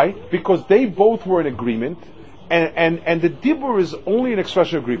 Why? Because they both were in agreement, and the dibur is only an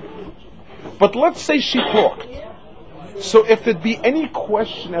expression of agreement. But let's say she talked. So if there'd be any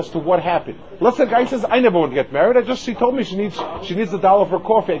question as to what happened, let's say the guy says, I never want to get married, she told me she needs $1 for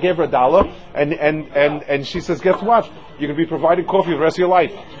coffee, I gave her $1, and she says, guess what? You're going to be providing coffee the rest of your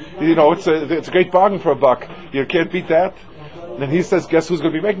life. You know, it's a great bargain for $1. You can't beat that. And he says, guess who's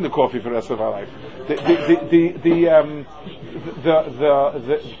going to be making the coffee for the rest of our life?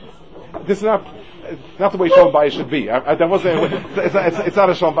 This is not the way Shalom Bayis should be. It's not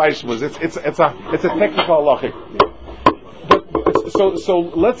a Shalom Bayis shmuz. It's a technical halachic. So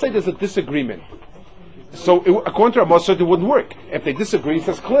let's say there's a disagreement. So according to Ramos, it wouldn't work. If they disagree, it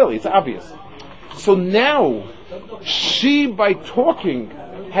says clearly, it's obvious. So now, she, by talking,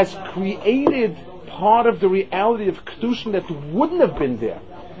 has created part of the reality of Kiddushin that wouldn't have been there,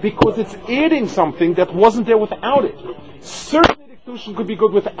 because it's adding something that wasn't there without it. Certainly the Kiddushin could be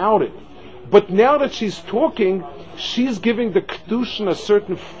good without it. But now that she's talking, she's giving the Kiddushin a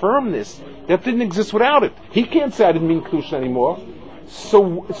certain firmness that didn't exist without it. He can't say, I didn't mean Kiddushin anymore.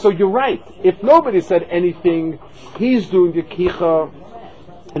 So you're right. If nobody said anything, he's doing the kicha,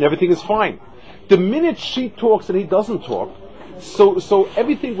 and everything is fine. The minute she talks and he doesn't talk, so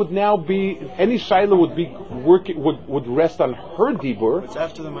everything would now be, any shaila would rest on her dibur. It's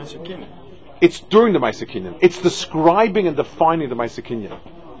after the Ma'aser Kinyan. It's during the Ma'aser Kinyan. It's describing and defining the Ma'aser Kinyan.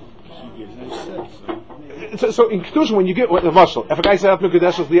 So in Kiddushin, when you get the mashal, if a guy says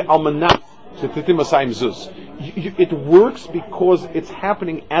almanach, it works because it's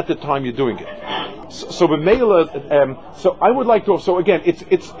happening at the time you're doing it. So I would like to. So again,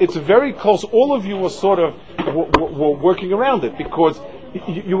 it's very close. All of you were sort of were working around it because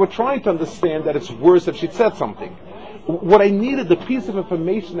you were trying to understand that it's worse if she'd said something. What I needed, the piece of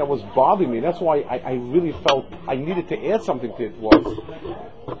information that was bothering me, that's why I really felt I needed to add something to it, was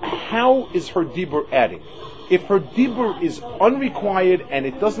how is her dibur adding? If her dibur is unrequired and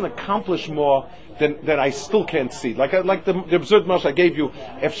it doesn't accomplish more, then I still can't see. Like the absurd marsh I gave you,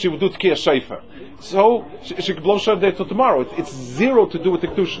 if she would do Tkiyah Shaifa. So she could blow Shaifa there till tomorrow. It's zero to do with the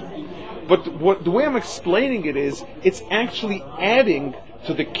Kiddushin. But the way I'm explaining it is, it's actually adding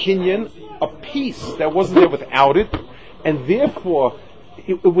to the kinyan a piece that wasn't there without it, and therefore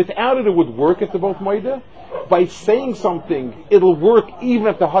without it would work if they're both moida. By saying something, it'll work even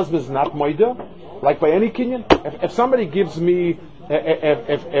if the husband is not moida. Like by any kinyan, if somebody gives me,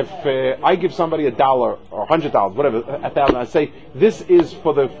 if I give somebody $1 or $100, whatever, $1,000, I say this is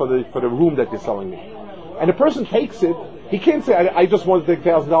for the room that you're selling me, and the person takes it, he can't say I just wanted to take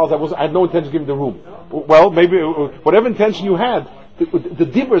 $1,000. I had no intention of giving the room. Well, maybe whatever intention you had, the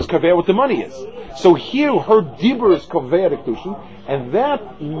dibur is kaver what the money is. So here, her dibur is kaver the kedushin, and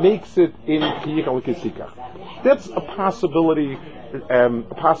that makes it in kiyik al kisika. That's a possibility. A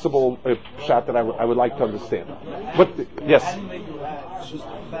possible shot that I would like to understand. But yes. Just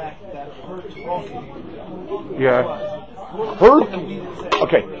the fact that her talking. Yeah.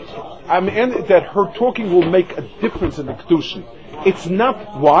 Okay. And that her talking will make a difference in the kedushin. It's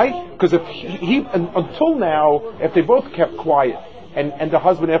not why, because if he until now, if they both kept quiet, and the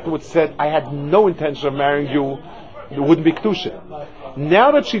husband afterwards said, "I had no intention of marrying you," there wouldn't be kedushin.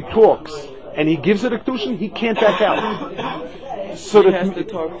 Now that she talks and he gives it a kedushin, he can't back out. So he has to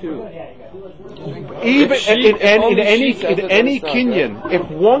talk too. Even in any kinyan, if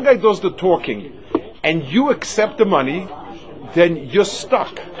one guy does the talking and you accept the money, then you're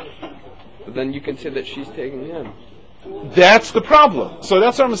stuck. But then you can say that she's taking him. That's the problem. So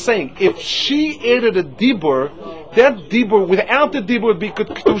that's what I'm saying. If she added a dibur, that dibur, without the dibur, would be good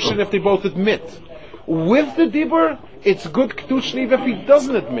kedushin if they both admit. With the dibur, it's good kedushin even if he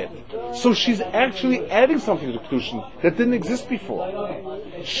doesn't admit. So she's actually adding something to kedushin that didn't exist before.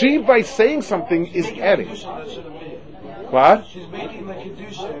 She, by saying something, is adding. What? She's making the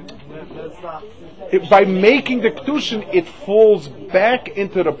kedushin. That's not. By making the kedushin, it falls back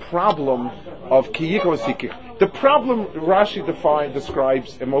into the problem of kiyik v'sikich. The problem Rashi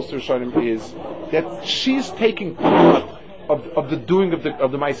describes in most of the Rishonim is that she's taking part of the doing of the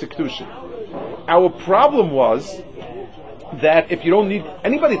Ma'aseh Kedushin. Our problem was that if you don't need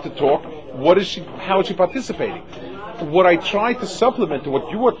anybody to talk, how is she participating? What I tried to supplement to what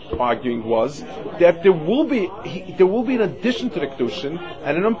you were arguing was that there will be an addition to the Kedushin,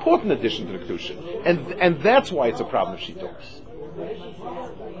 and an important addition to the Kedushin, and that's why it's a problem if she talks.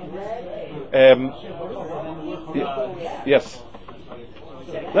 Yes.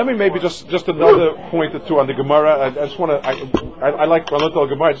 Let me maybe just another point or two on the Gemara. I just want to. I like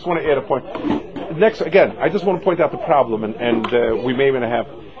Gemara. I just want to add a point. Next, again, I just want to point out the problem, and we may even have.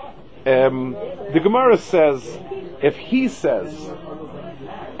 The Gemara says, if he says,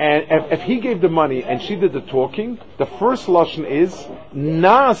 and if he gave the money and she did the talking, the first lashon is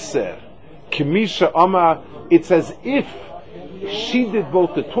naaser kimisha ama. It's as if she did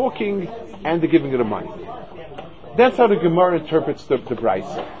both the talking and the giving of the money. That's how the Gemara interprets the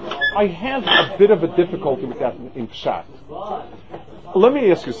Brisa. I have a bit of a difficulty with that in Pshat. Let me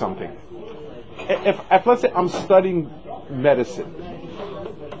ask you something. If let's say I'm studying medicine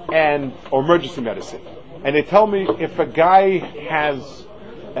or emergency medicine, and they tell me if a guy has,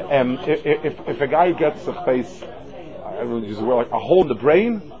 if a guy gets a face, I don't know, use the word, like a hole in the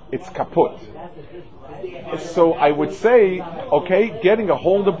brain, it's kaput. So I would say, okay, getting a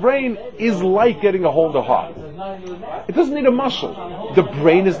hole in the brain is like getting a hole in the heart. It doesn't need a muscle. The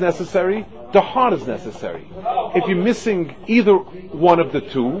brain is necessary, the heart is necessary. If you're missing either one of the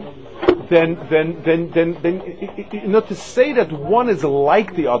two, then to say that one is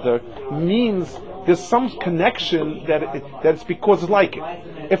like the other means there's some connection that it's because it's like it.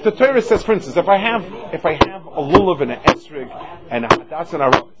 If the Torah says, for instance, if I have a lulav and an esrig and a hadas and a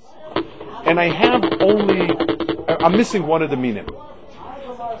ravis, and I'm missing one of the minim.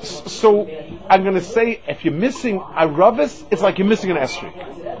 So I'm going to say, if you're missing a ravis, it's like you're missing an esrig.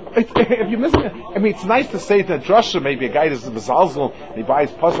 If you're missing, it's nice to say that drasha, maybe a guy that's a bezalzel and he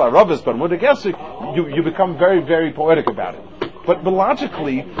buys pasla ravis, but with a esrig, you become very, very poetic about it. But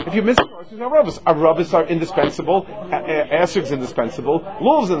logically, if you're missing ravis are indispensable, esrog is indispensable,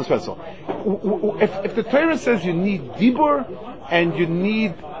 lulav is indispensable. If the Torah says you need dibur and you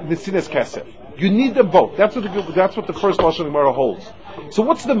need nesines kesef, you need them both. That's what the first lashon of the Gemara holds. So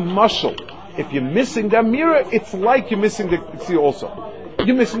what's the mashal? If you're missing the mirror, it's like you're missing the tzia also.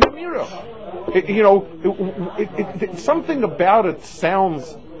 You're missing the mirror. Something about it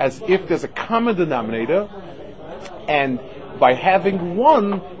sounds as if there's a common denominator, and by having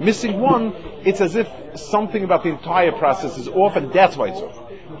one, missing one, it's as if something about the entire process is off, and that's why it's off.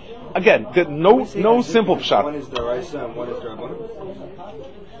 Again, no simple pshat. One is deraisa and one is drabanan.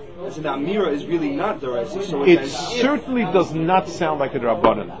 So the amira is really not deraisa. So it certainly does not sound like a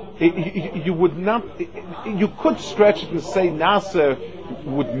drabanan. You would not. You could stretch it and say nasa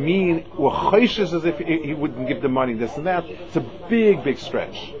would mean or choishes as if he wouldn't give the money, this and that. It's a big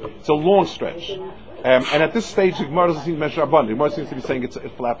stretch. It's a long stretch. And at this stage, the Gemara doesn't seem to mention Rabban. The Gemara seems to be saying it's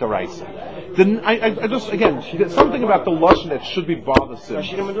flat Araisa. Then I just, again, there's something about the Lashon that should be bothersome. The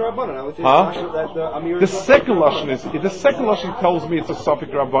second Lashon tells me it's a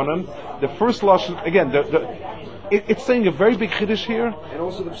Safek Rabbanan. The first Lashon, again, it's saying a very big Chiddush here. And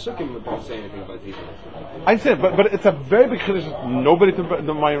also the Psukim don't say anything about people. I said, but it's a very big Chiddush. Nobody to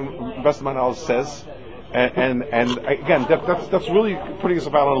my best of my knowledge says. And again, that's really putting us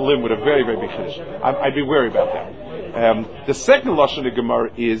about on a limb with a very, very big Chiddush. I'd be wary about that. The second Lashon of the Gemara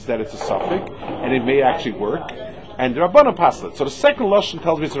is that it's a Safek, and it may actually work. And the Rabbanan Paslet. So the second Lashon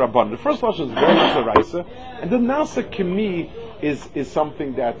tells me it's a Rabbanan. The first Lashon is very much a Raisa. And the Nasa Kemi is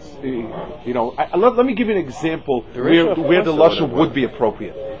something that's, let me give you an example where the Lashon would be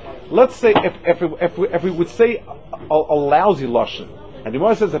appropriate. Let's say if we would say a lousy Lashon, and the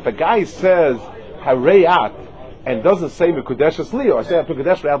Gemara says if a guy says Hareyat and doesn't say Mekudeshes Li or say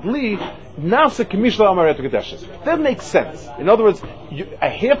Mekudesh Re'at Li, Nasa Kemishla Amaret Mekudeshes. That makes sense. In other words, a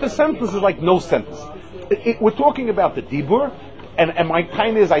half a sentence is like no sentence. We're talking about the Dibur, and my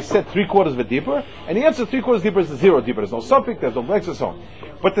kind is I said 3/4 of a Dibur, and the answer 3/4 Dibur is 0 Dibur. There's no suffix, there's no lex, and so on.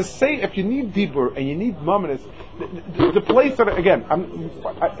 But to say if you need Dibur and you need Mamonis, the place that again,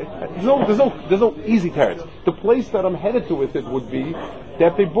 there's no easy terrace. The place that I'm headed to with it would be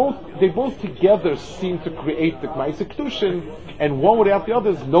that they both together seem to create the Ma'aseh Kiddushin, and one without the other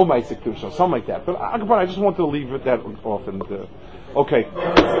is no Ma'aseh Kiddushin, or something like that. But I just want to leave that off and. Okay.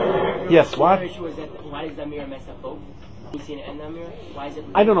 Yes. What? Why does the mirror mess up both? Why is it?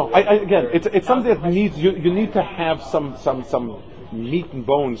 I don't know. Again, it's something that needs you need to have some meat and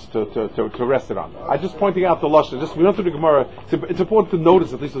bones to rest it on. I'm just pointing out the lashon. Just we went through the Gemara. It's important to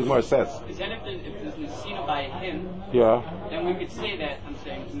notice at least what the Gemara says. Because then if it's seen by him, then we could say that. I'm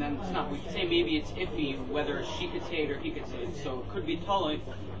saying, and then it's not. We could say maybe it's iffy whether she could say it or he could say it. So it could be totally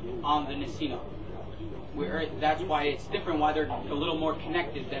on the Nesina. That's why it's different, why they're a little more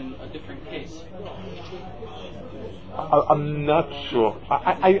connected than a different case. I'm not sure.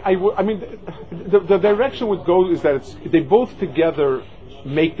 I mean, the direction would go is that they both together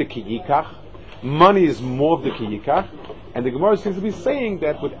make the kiyikach. Money is more of the kiyikach. And the Gemara seems to be saying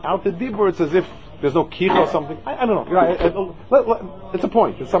that without the dibur, it's as if there's no kich or something. I don't know. It's a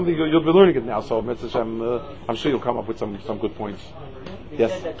point. It's something you'll be learning it now. So, I'm sure you'll come up with some good points.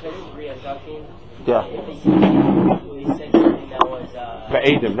 Yes. Yeah. They said something that was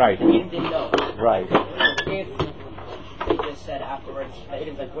Adam, right. Adam didn't know. Right. If they just said afterwards,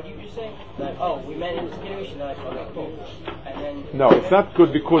 Adam's like, what did you just say? Like, oh, we met in this Kiddushin. They're like, okay, cool. And then no, it's not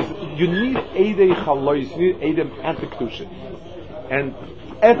good because you need Adei Chalois, you need Adam at the Kiddushin. And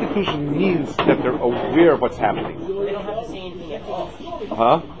at the Kiddushin means that they're aware of what's happening. They don't have to say anything at all.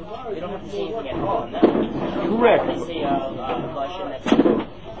 Huh? They don't have to say anything at all. No. Correct. They say blush and that's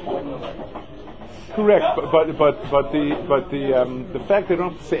correct, but the fact they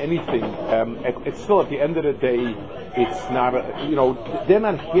don't have to say anything, it's still at the end of the day, it's not they're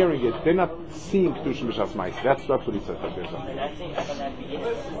not hearing it, they're not seeing Kiddushin B'Shas Ma'aseh. That's what he says.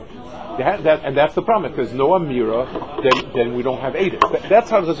 And that's the problem. If there's no Amira, then we don't have Eidim. That's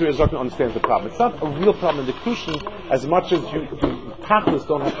how the Zuri Zokin understands the problem. It's not a real problem in the Kiddushin as much as you Tachlis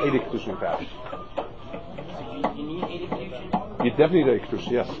don't have Eidim Kiddushin without it. You need Eidim Kiddushin? You definitely need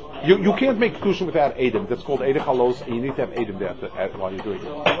Kiddushin, yes. You can't make Kiddushin without Eidim. That's called Eidim Chalos, and you need to have Eidim there while you're doing it.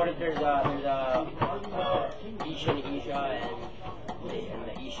 So what if there's Isha and Isha and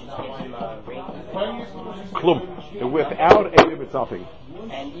the Isha's getting ring? Klum. Without Eidim, it's nothing.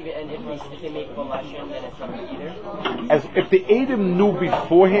 And even if they make a Lashem, then it's nothing either? As if the Eidim knew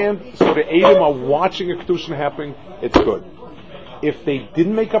beforehand, so the Eidim are watching a Kiddushin happening, it's good. If they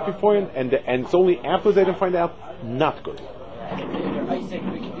didn't make up beforehand, and it's only after they didn't find out, not good. I said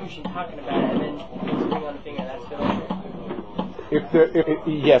the Kiddushin talking about it, and then ring on the finger, that's good.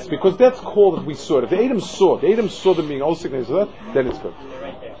 Yes, because that's called that we saw it. If the Eidim saw them being all sick, then it's good. They're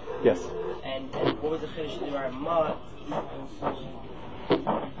right there. Yes. And what was the Chiddush in the Ramah?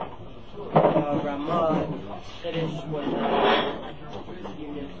 Ramah Chiddush was.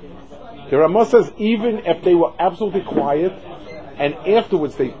 The Ramah says even if they were absolutely quiet, and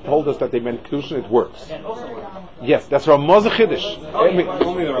afterwards they told us that they meant Kiddushin, it works. That also works. Yes, that's Ramah Chiddush.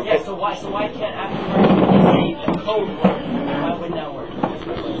 So why can't afterwards they say the code work? Why wouldn't that work?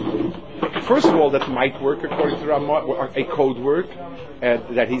 First of all, that might work according to Ramah, a code work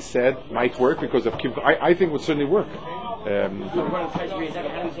that he said might work because of I think it would certainly work. Teshri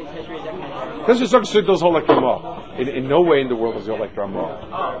Zakh does hold like Ramah. In no way in the world does he hold like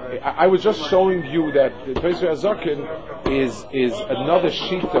Ramah. I was just showing you that the Teshri Zakin is another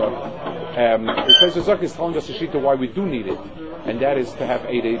shita. The Teshri Zakin is telling us a shita why we do need it. and that is to have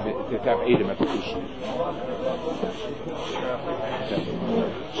Edim at the Kiddushin.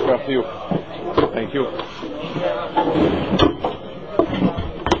 Shkach to you. Thank you.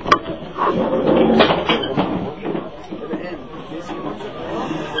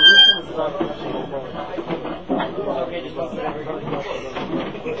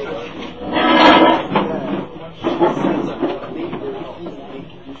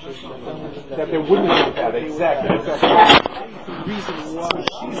 That they wouldn't have that exactly.